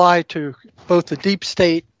of apply to both the deep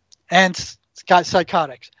state and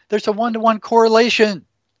psychotics. There's a 1-to-1 correlation.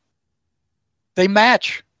 They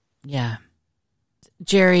match. Yeah.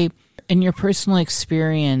 Jerry, in your personal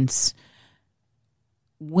experience,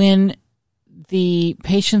 when the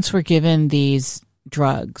patients were given these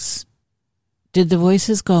drugs, did the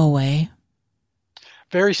voices go away?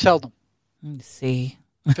 Very seldom. Let's see.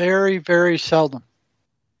 Very, very seldom.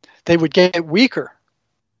 They would get weaker,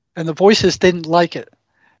 and the voices didn't like it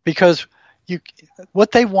because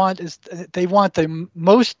what they want is they want the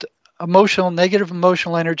most negative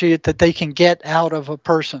emotional energy that they can get out of a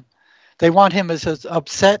person. They want him as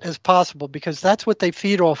upset as possible because that's what they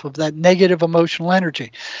feed off of, that negative emotional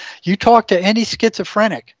energy. You talk to any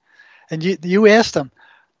schizophrenic and you ask them,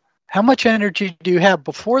 how much energy do you have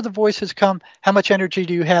before the voices come? How much energy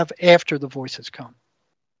do you have after the voices come?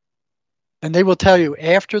 And they will tell you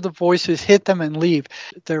after the voices hit them and leave,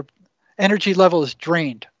 their energy level is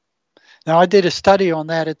drained. Now, I did a study on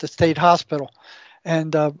that at the state hospital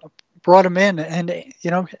and brought them in and,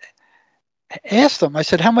 asked them. I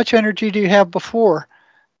said, how much energy do you have before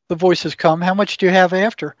the voices come? How much do you have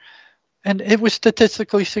after? And it was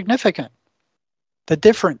statistically significant, the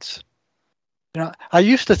difference. I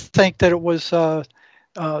used to think that it was the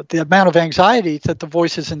amount of anxiety that the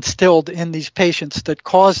voices instilled in these patients that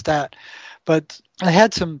caused that. But I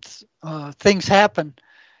had some things happen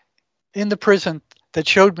in the prison that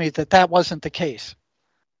showed me that wasn't the case.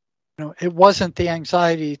 It wasn't the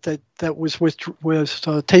anxiety that was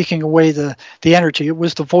taking away the energy. It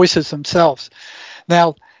was the voices themselves.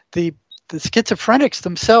 Now, the schizophrenics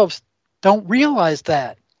themselves don't realize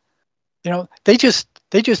that. They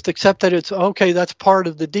just accept that it's okay. That's part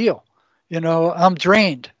of the deal. I'm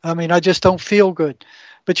drained. I just don't feel good.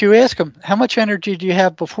 But you ask them, how much energy do you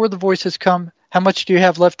have before the voices come? How much do you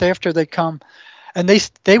have left after they come? And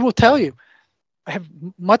they will tell you, I have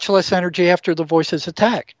much less energy after the voices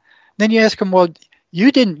attack. Then you ask them, well,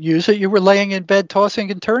 you didn't use it. You were laying in bed tossing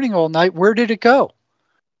and turning all night. Where did it go?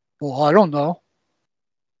 Well, I don't know.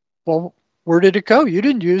 Well, where did it go? You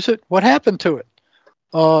didn't use it. What happened to it?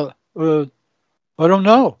 I don't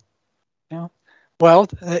know. Well,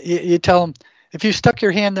 you tell them, if you stuck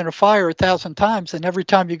your hand in a fire 1,000 times and every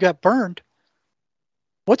time you got burned,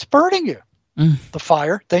 what's burning you? The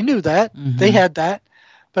fire. They knew that. Mm-hmm. They had that.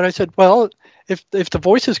 But I said, well, if the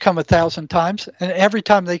voices come 1,000 times and every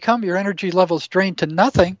time they come, your energy level's drained to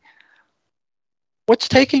nothing, what's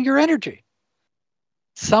taking your energy?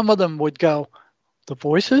 Some of them would go, the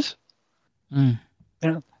voices?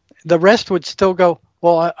 The rest would still go,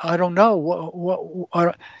 well, I don't know.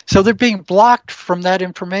 So they're being blocked from that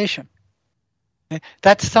information.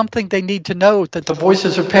 That's something they need to know, that the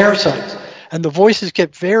voices are parasites. And the voices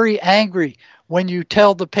get very angry when you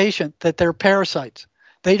tell the patient that they're parasites.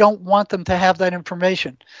 They don't want them to have that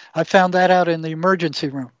information. I found that out in the emergency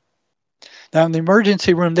room. Now, in the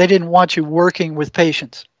emergency room, they didn't want you working with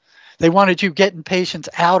patients. They wanted you getting patients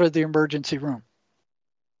out of the emergency room.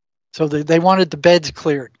 So they wanted the beds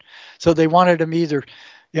cleared. So they wanted them either,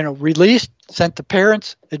 released, sent to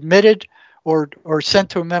parents, admitted, or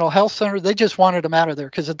sent to a mental health center. They just wanted them out of there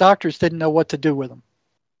because the doctors didn't know what to do with them.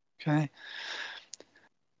 Okay.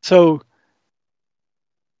 So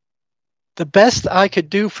the best I could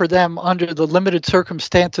do for them under the limited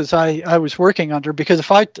circumstances I was working under, because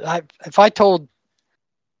if I told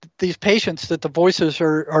these patients that the voices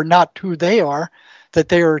are not who they are, that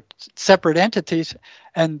they are separate entities,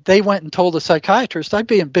 and they went and told a psychiatrist, I'd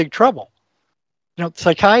be in big trouble.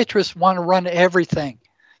 Psychiatrists want to run everything.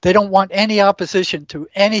 They don't want any opposition to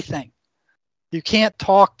anything. You can't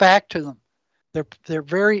talk back to them. They're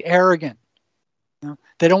very arrogant.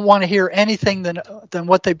 They don't want to hear anything than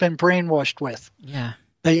what they've been brainwashed with. Yeah.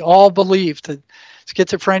 They all believe that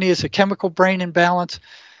schizophrenia is a chemical brain imbalance.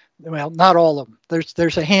 Well, not all of them.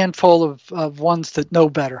 There's a handful of ones that know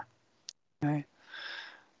better. Okay?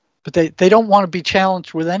 But they don't want to be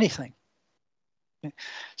challenged with anything. Okay?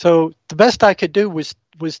 So the best I could do was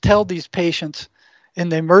tell these patients in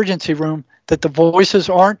the emergency room that the voices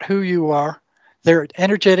aren't who you are. They're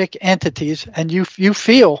energetic entities, and you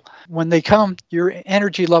feel when they come, your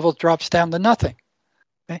energy level drops down to nothing.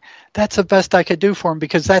 Okay? That's the best I could do for them,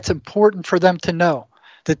 because that's important for them to know,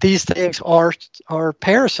 that these things are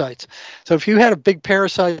parasites. So if you had a big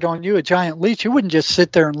parasite on you, a giant leech, you wouldn't just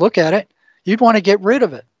sit there and look at it. You'd want to get rid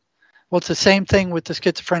of it. Well, it's the same thing with the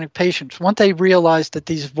schizophrenic patients. Once they realize that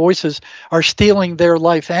these voices are stealing their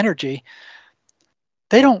life energy,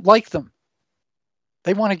 they don't like them.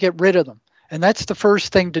 They want to get rid of them. And that's the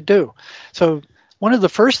first thing to do. So one of the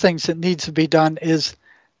first things that needs to be done is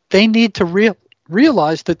they need to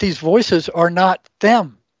realize that these voices are not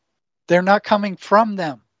them. They're not coming from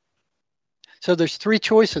them. So there's three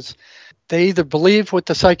choices. They either believe what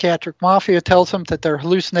the psychiatric mafia tells them, that they're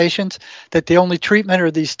hallucinations, that the only treatment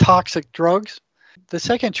are these toxic drugs. The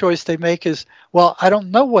second choice they make is, well, I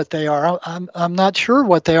don't know what they are. I'm not sure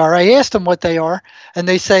what they are. I asked them what they are, and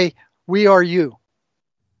they say, we are you.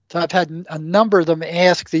 So I've had a number of them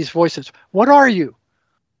ask these voices, what are you?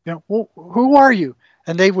 Who are you?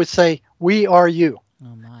 And they would say, we are you.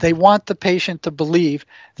 Oh, they want the patient to believe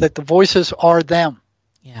that the voices are them.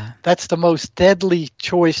 Yeah. That's the most deadly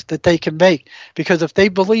choice that they can make, because if they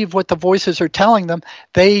believe what the voices are telling them,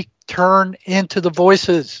 they turn into the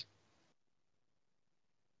voices.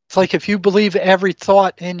 It's like if you believe every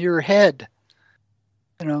thought in your head,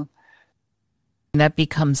 That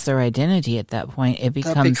becomes their identity at that point. It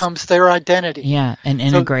becomes their identity. Yeah, an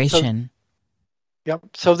integration. Yep.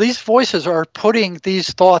 So these voices are putting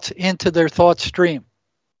these thoughts into their thought stream.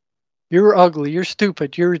 You're ugly. You're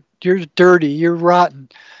stupid. You're dirty. You're rotten.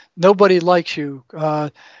 Nobody likes you.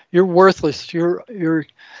 You're worthless. You're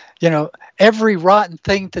every rotten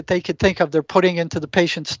thing that they could think of, they're putting into the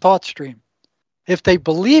patient's thought stream. If they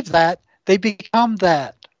believe that, they become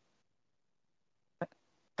that.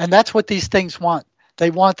 And that's what these things want. They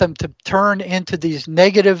want them to turn into these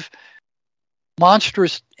negative,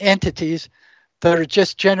 monstrous entities that are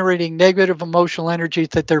just generating negative emotional energy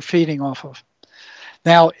that they're feeding off of.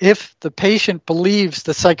 Now, if the patient believes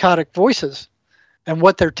the psychotic voices and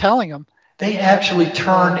what they're telling them, they actually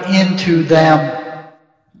turn into them.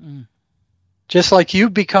 Just like you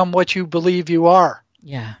become what you believe you are.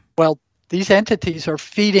 Yeah. Well, these entities are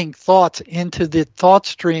feeding thoughts into the thought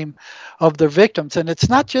stream of their victims. And it's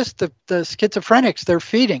not just the schizophrenics they're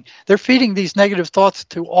feeding. They're feeding these negative thoughts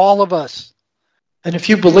to all of us. And if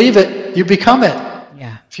you believe it, you become it.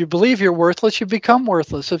 Yeah. If you believe you're worthless, you become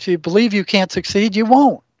worthless. If you believe you can't succeed, you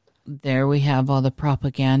won't. There we have all the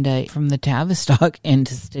propaganda from the Tavistock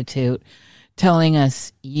Institute telling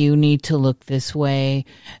us you need to look this way.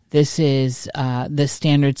 This is the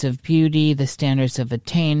standards of beauty, the standards of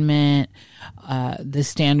attainment, the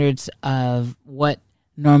standards of what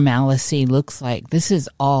normalcy looks like. This is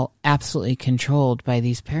all absolutely controlled by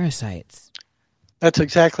these parasites. That's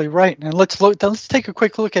exactly right. And let's take a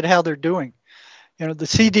quick look at how they're doing. The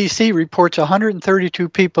CDC reports 132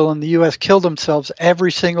 people in the U.S. kill themselves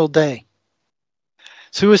every single day.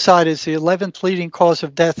 Suicide is the 11th leading cause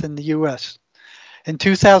of death in the U.S. In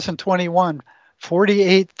 2021,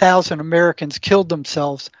 48,000 Americans killed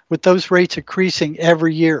themselves, with those rates increasing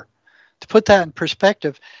every year. To put that in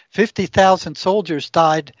perspective, 50,000 soldiers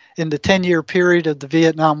died in the 10-year period of the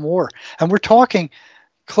Vietnam War. And we're talking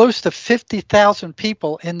close to 50,000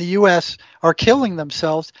 people in the U.S. are killing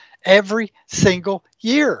themselves every single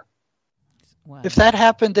year. Wow. If that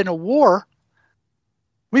happened in a war,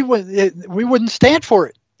 we wouldn't stand for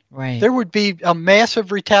it. Right. There would be a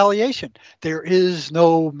massive retaliation. There is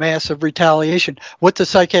no massive retaliation. What the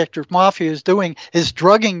psychiatric mafia is doing is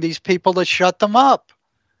drugging these people to shut them up.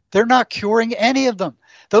 They're not curing any of them.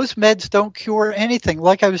 Those meds don't cure anything.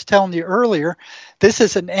 Like I was telling you earlier, this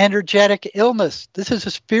is an energetic illness. This is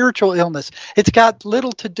a spiritual illness. It's got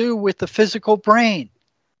little to do with the physical brain.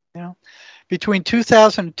 Between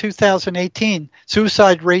 2000 and 2018,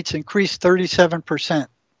 suicide rates increased 37%.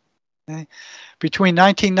 Okay? Between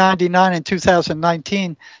 1999 and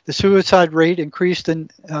 2019, the suicide rate increased in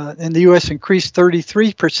the U.S. increased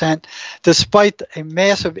 33%, despite a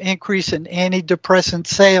massive increase in antidepressant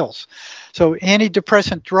sales. So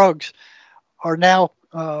antidepressant drugs are now,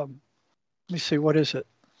 let me see, what is it?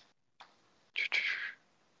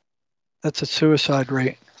 That's a suicide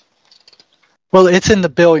rate. Well, it's in the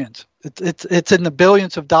billions. It's in the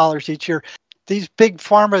billions of dollars each year. These big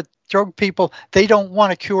pharma drug people, they don't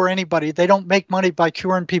want to cure anybody. They don't make money by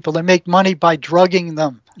curing people. They make money by drugging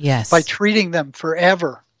them. Yes. By treating them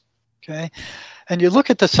forever. Okay? And you look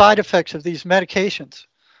at the side effects of these medications.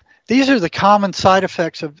 These are the common side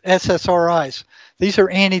effects of SSRIs. These are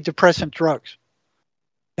antidepressant drugs.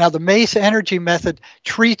 Now, the MACE energy method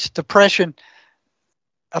treats depression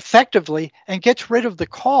effectively and gets rid of the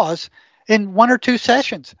cause in 1 or 2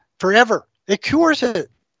 sessions forever. It cures it.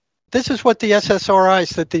 This is what the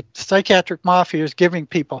SSRIs that the psychiatric mafia is giving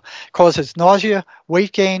people. Causes nausea,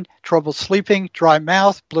 weight gain, trouble sleeping, dry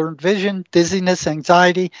mouth, blurred vision, dizziness,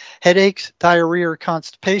 anxiety, headaches, diarrhea or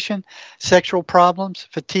constipation, sexual problems,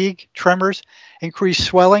 fatigue, tremors, increased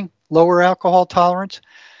swelling, lower alcohol tolerance,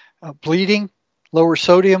 bleeding, lower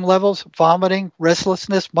sodium levels, vomiting,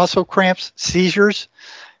 restlessness, muscle cramps, seizures.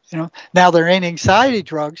 Now they're anti-anxiety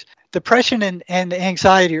drugs. Depression and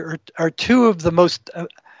anxiety are two of the most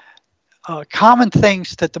common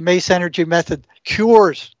things that the MACE energy method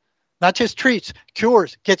cures, not just treats,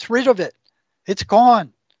 cures, gets rid of it. It's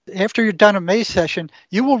gone. After you're done a MACE session,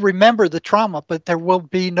 you will remember the trauma, but there will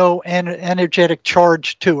be no energetic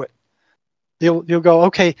charge to it. You'll go,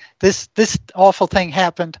 okay, this awful thing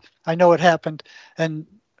happened. I know it happened, and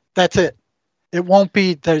that's it. It won't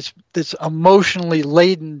be this emotionally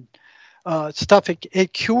laden stuff.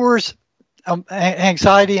 It cures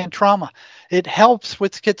anxiety and trauma. It helps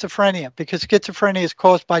with schizophrenia because schizophrenia is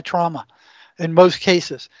caused by trauma in most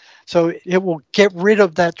cases. So it will get rid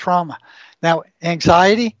of that trauma. Now,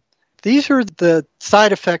 anxiety, these are the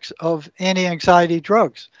side effects of anti-anxiety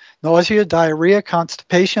drugs. Nausea, diarrhea,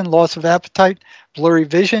 constipation, loss of appetite, blurry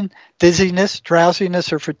vision, dizziness,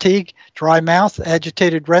 drowsiness or fatigue, dry mouth,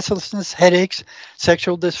 agitated restlessness, headaches,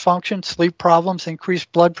 sexual dysfunction, sleep problems,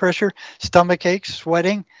 increased blood pressure, stomach aches,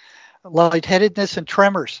 sweating, lightheadedness, and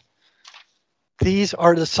tremors. These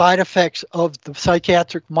are the side effects of the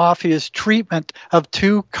psychiatric mafia's treatment of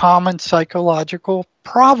two common psychological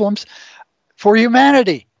problems for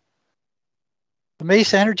humanity. The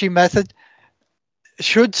Mace Energy Method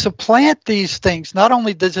should supplant these things. Not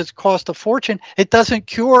only does it cost a fortune, it doesn't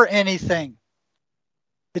cure anything.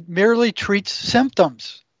 It merely treats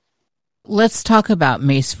symptoms. Let's talk about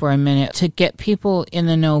Mace for a minute to get people in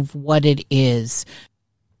the know of what it is.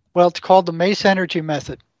 Well, it's called the Mace Energy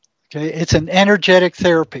Method. Okay, it's an energetic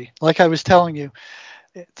therapy. Like I was telling you,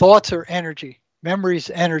 thoughts are energy, memories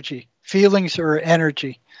energy, feelings are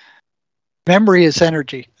energy. Memory is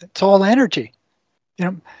energy. It's all energy. You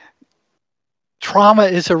know, trauma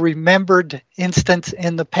is a remembered instance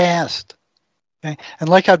in the past. Okay? And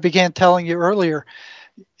like I began telling you earlier,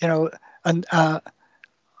 you know, a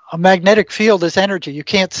magnetic field is energy. You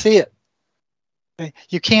can't see it. Okay?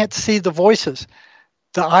 You can't see the voices.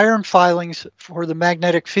 The iron filings for the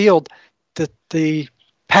magnetic field, the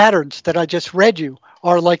patterns that I just read you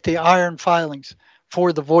are like the iron filings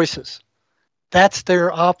for the voices. That's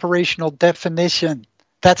their operational definition.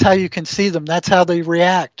 That's how you can see them. That's how they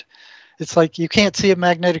react. It's like you can't see a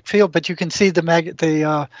magnetic field, but you can see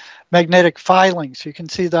the magnetic filings. You can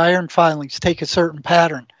see the iron filings take a certain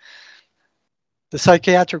pattern. The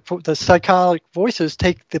psychotic voices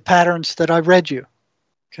take the patterns that I read you.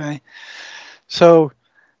 Okay, so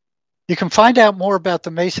you can find out more about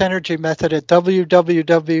the Mace Energy Method at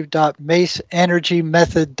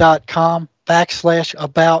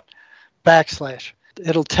www.maceenergymethod.com/about/.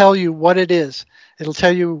 It'll tell you what it is. It'll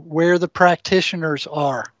tell you where the practitioners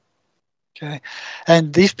are. Okay,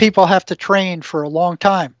 and these people have to train for a long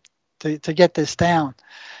time to get this down.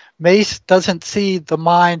 Mace doesn't see the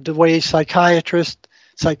mind the way psychiatrists,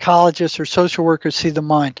 psychologists, or social workers see the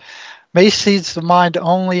mind. Mace sees the mind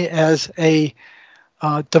only as a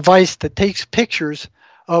device that takes pictures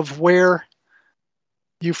of where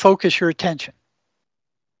you focus your attention,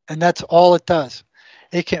 and that's all it does.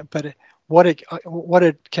 It can, but what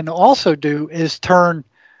it can also do is turn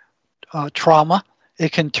trauma.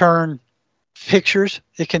 It can turn pictures.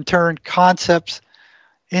 It can turn concepts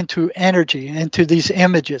into energy, into these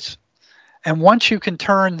images. And once you can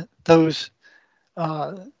turn those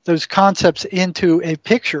concepts into a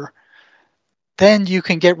picture, then you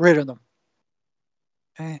can get rid of them.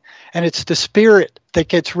 Okay? And it's the spirit that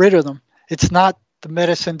gets rid of them. It's not the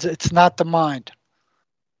medicines. It's not the mind.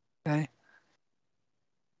 Okay?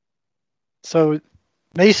 So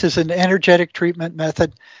Mace is an energetic treatment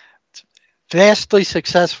method. It's vastly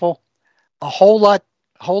successful, a whole lot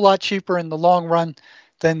cheaper in the long run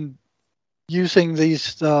than using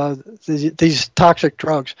these toxic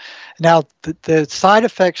drugs. Now, the side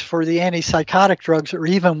effects for the antipsychotic drugs are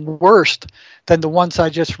even worse than the ones I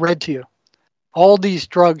just read to you. All these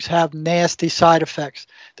drugs have nasty side effects.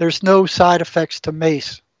 There's no side effects to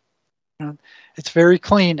Mace. It's very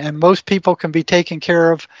clean, and most people can be taken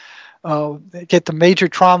care of, get the major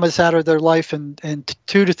traumas out of their life in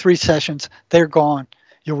 2 to 3 sessions. They're gone.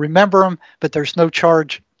 You'll remember them, but there's no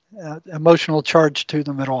charge, emotional charge to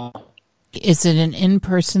them at all. Is it an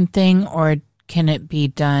in-person thing, or can it be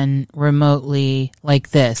done remotely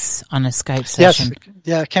like this on a Skype session? Yes,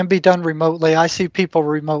 yeah, it can be done remotely. I see people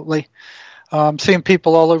remotely. I'm seeing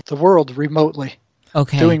people all over the world remotely.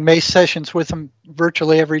 Okay. Doing Mace sessions with them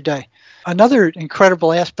virtually every day. Another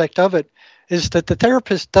incredible aspect of it is that the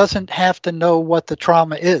therapist doesn't have to know what the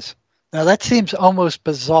trauma is. Now, that seems almost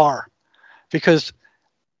bizarre because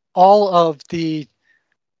all of the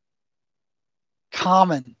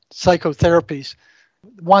common psychotherapies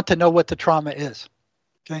want to know what the trauma is.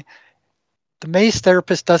 Okay? The Mace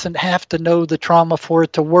therapist doesn't have to know the trauma for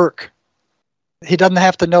it to work. He doesn't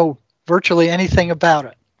have to know virtually anything about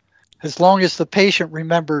it, as long as the patient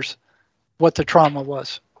remembers what the trauma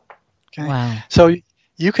was. Okay? Wow. So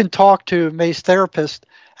you can talk to a Mace therapist,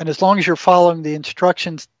 and as long as you're following the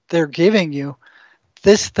instructions they're giving you,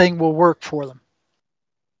 this thing will work for them.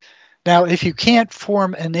 Now, if you can't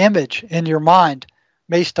form an image in your mind,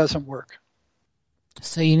 Mace doesn't work.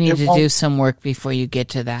 So you need to do some work before you get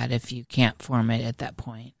to that if you can't form it at that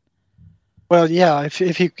point. Well, yeah,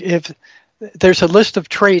 if there's a list of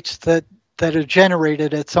traits that are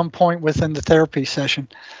generated at some point within the therapy session,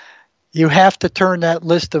 you have to turn that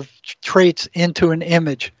list of traits into an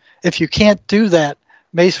image. If you can't do that,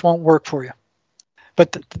 Mace won't work for you.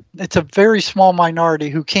 but it's a very small minority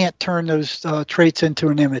who can't turn those traits into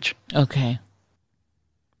an image. Okay.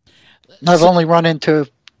 I've only run into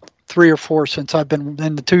 3 or 4 since I've been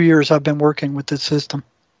in the 2 years I've been working with this system.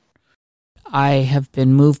 I have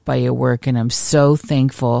been moved by your work, and I'm so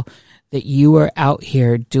thankful that you are out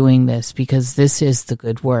here doing this, because this is the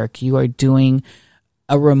good work. You are doing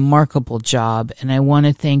a remarkable job, and I want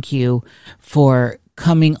to thank you for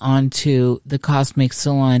coming on to the Cosmic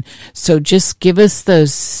Salon. So just give us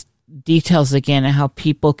those details again of how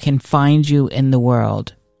people can find you in the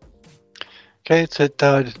world. Okay, it's at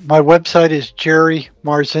my website is Jerry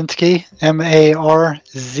Marzinsky,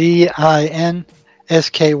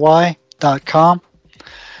 MarZinsky.com.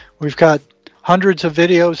 We've got hundreds of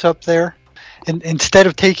videos up there. And instead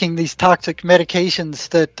of taking these toxic medications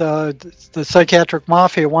that the psychiatric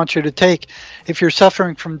mafia wants you to take, if you're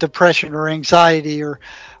suffering from depression or anxiety or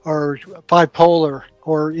bipolar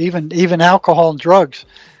or even alcohol and drugs,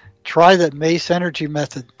 try the MACE Energy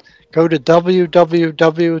Method. Go to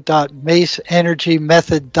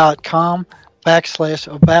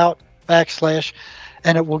www.maceenergymethod.com/about/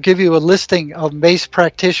 and it will give you a listing of MACE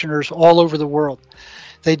practitioners all over the world.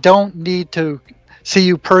 They don't need to see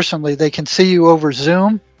you personally. They can see you over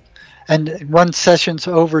Zoom and run sessions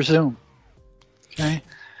over Zoom. Okay.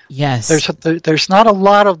 Yes. There's not a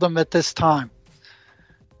lot of them at this time.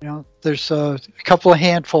 There's a couple of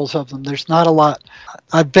handfuls of them. There's not a lot.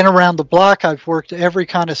 I've been around the block. I've worked every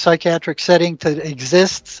kind of psychiatric setting that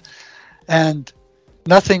exists, and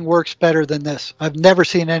nothing works better than this. I've never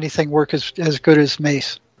seen anything work as good as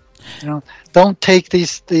MACE. Don't take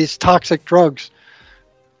these toxic drugs.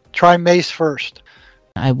 Try MACE first.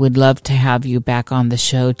 I would love to have you back on the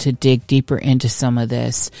show to dig deeper into some of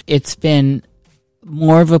this. It's been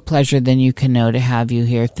more of a pleasure than you can know to have you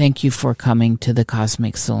here. Thank you for coming to the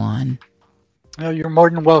Cosmic Salon. You're more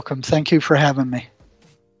than welcome. Thank you for having me.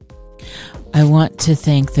 I want to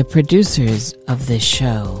thank the producers of this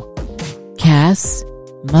show: Cass,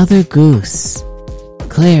 Mother Goose,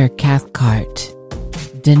 Claire Cathcart,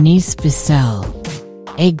 Denise Bissell,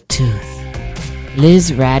 Eggtooth,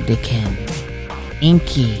 Liz Radican,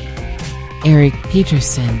 Inky, Eric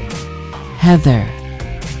Peterson, Heather,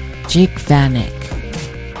 Jake Vanek,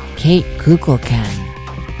 Kate Kugelkan,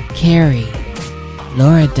 Carrie,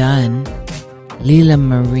 Laura Dunn, Leela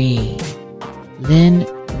Marie, Lynn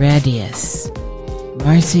Radius,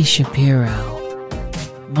 Marcy Shapiro,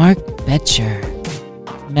 Mark Betcher,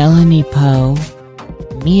 Melanie Poe,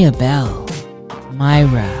 Mia Bell,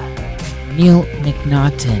 Myra, Neil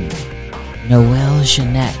McNaughton, Noelle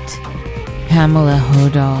Jeanette, Pamela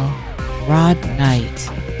Hodal, Rod Knight,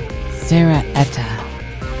 Sarah Etta,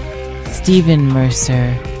 Stephen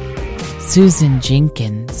Mercer, Susan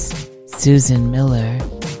Jenkins, Susan Miller,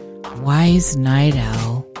 Wise Night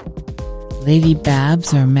Owl, Lady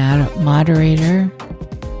Babs, our moderator,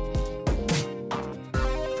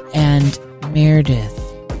 and Meredith,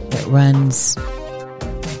 that runs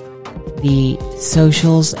the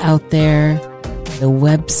socials out there, the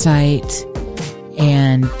website,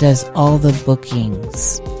 and does all the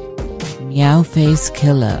bookings. Meowface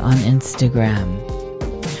Killa on Instagram.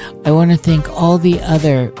 I want to thank all the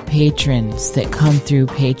other patrons that come through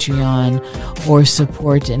Patreon or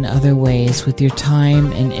support in other ways with your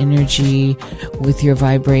time and energy, with your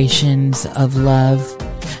vibrations of love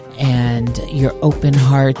and your open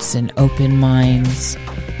hearts and open minds.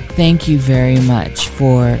 Thank you very much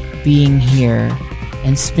for being here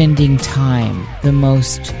and spending time, the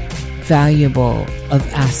most valuable of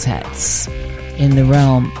assets in the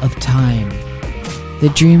realm of time.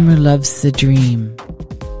 The dreamer loves the dream.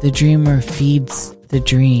 The dreamer feeds the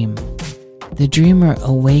dream. The dreamer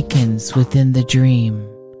awakens within the dream.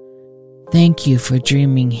 Thank you for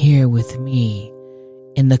dreaming here with me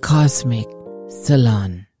in the Cosmic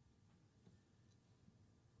Salon.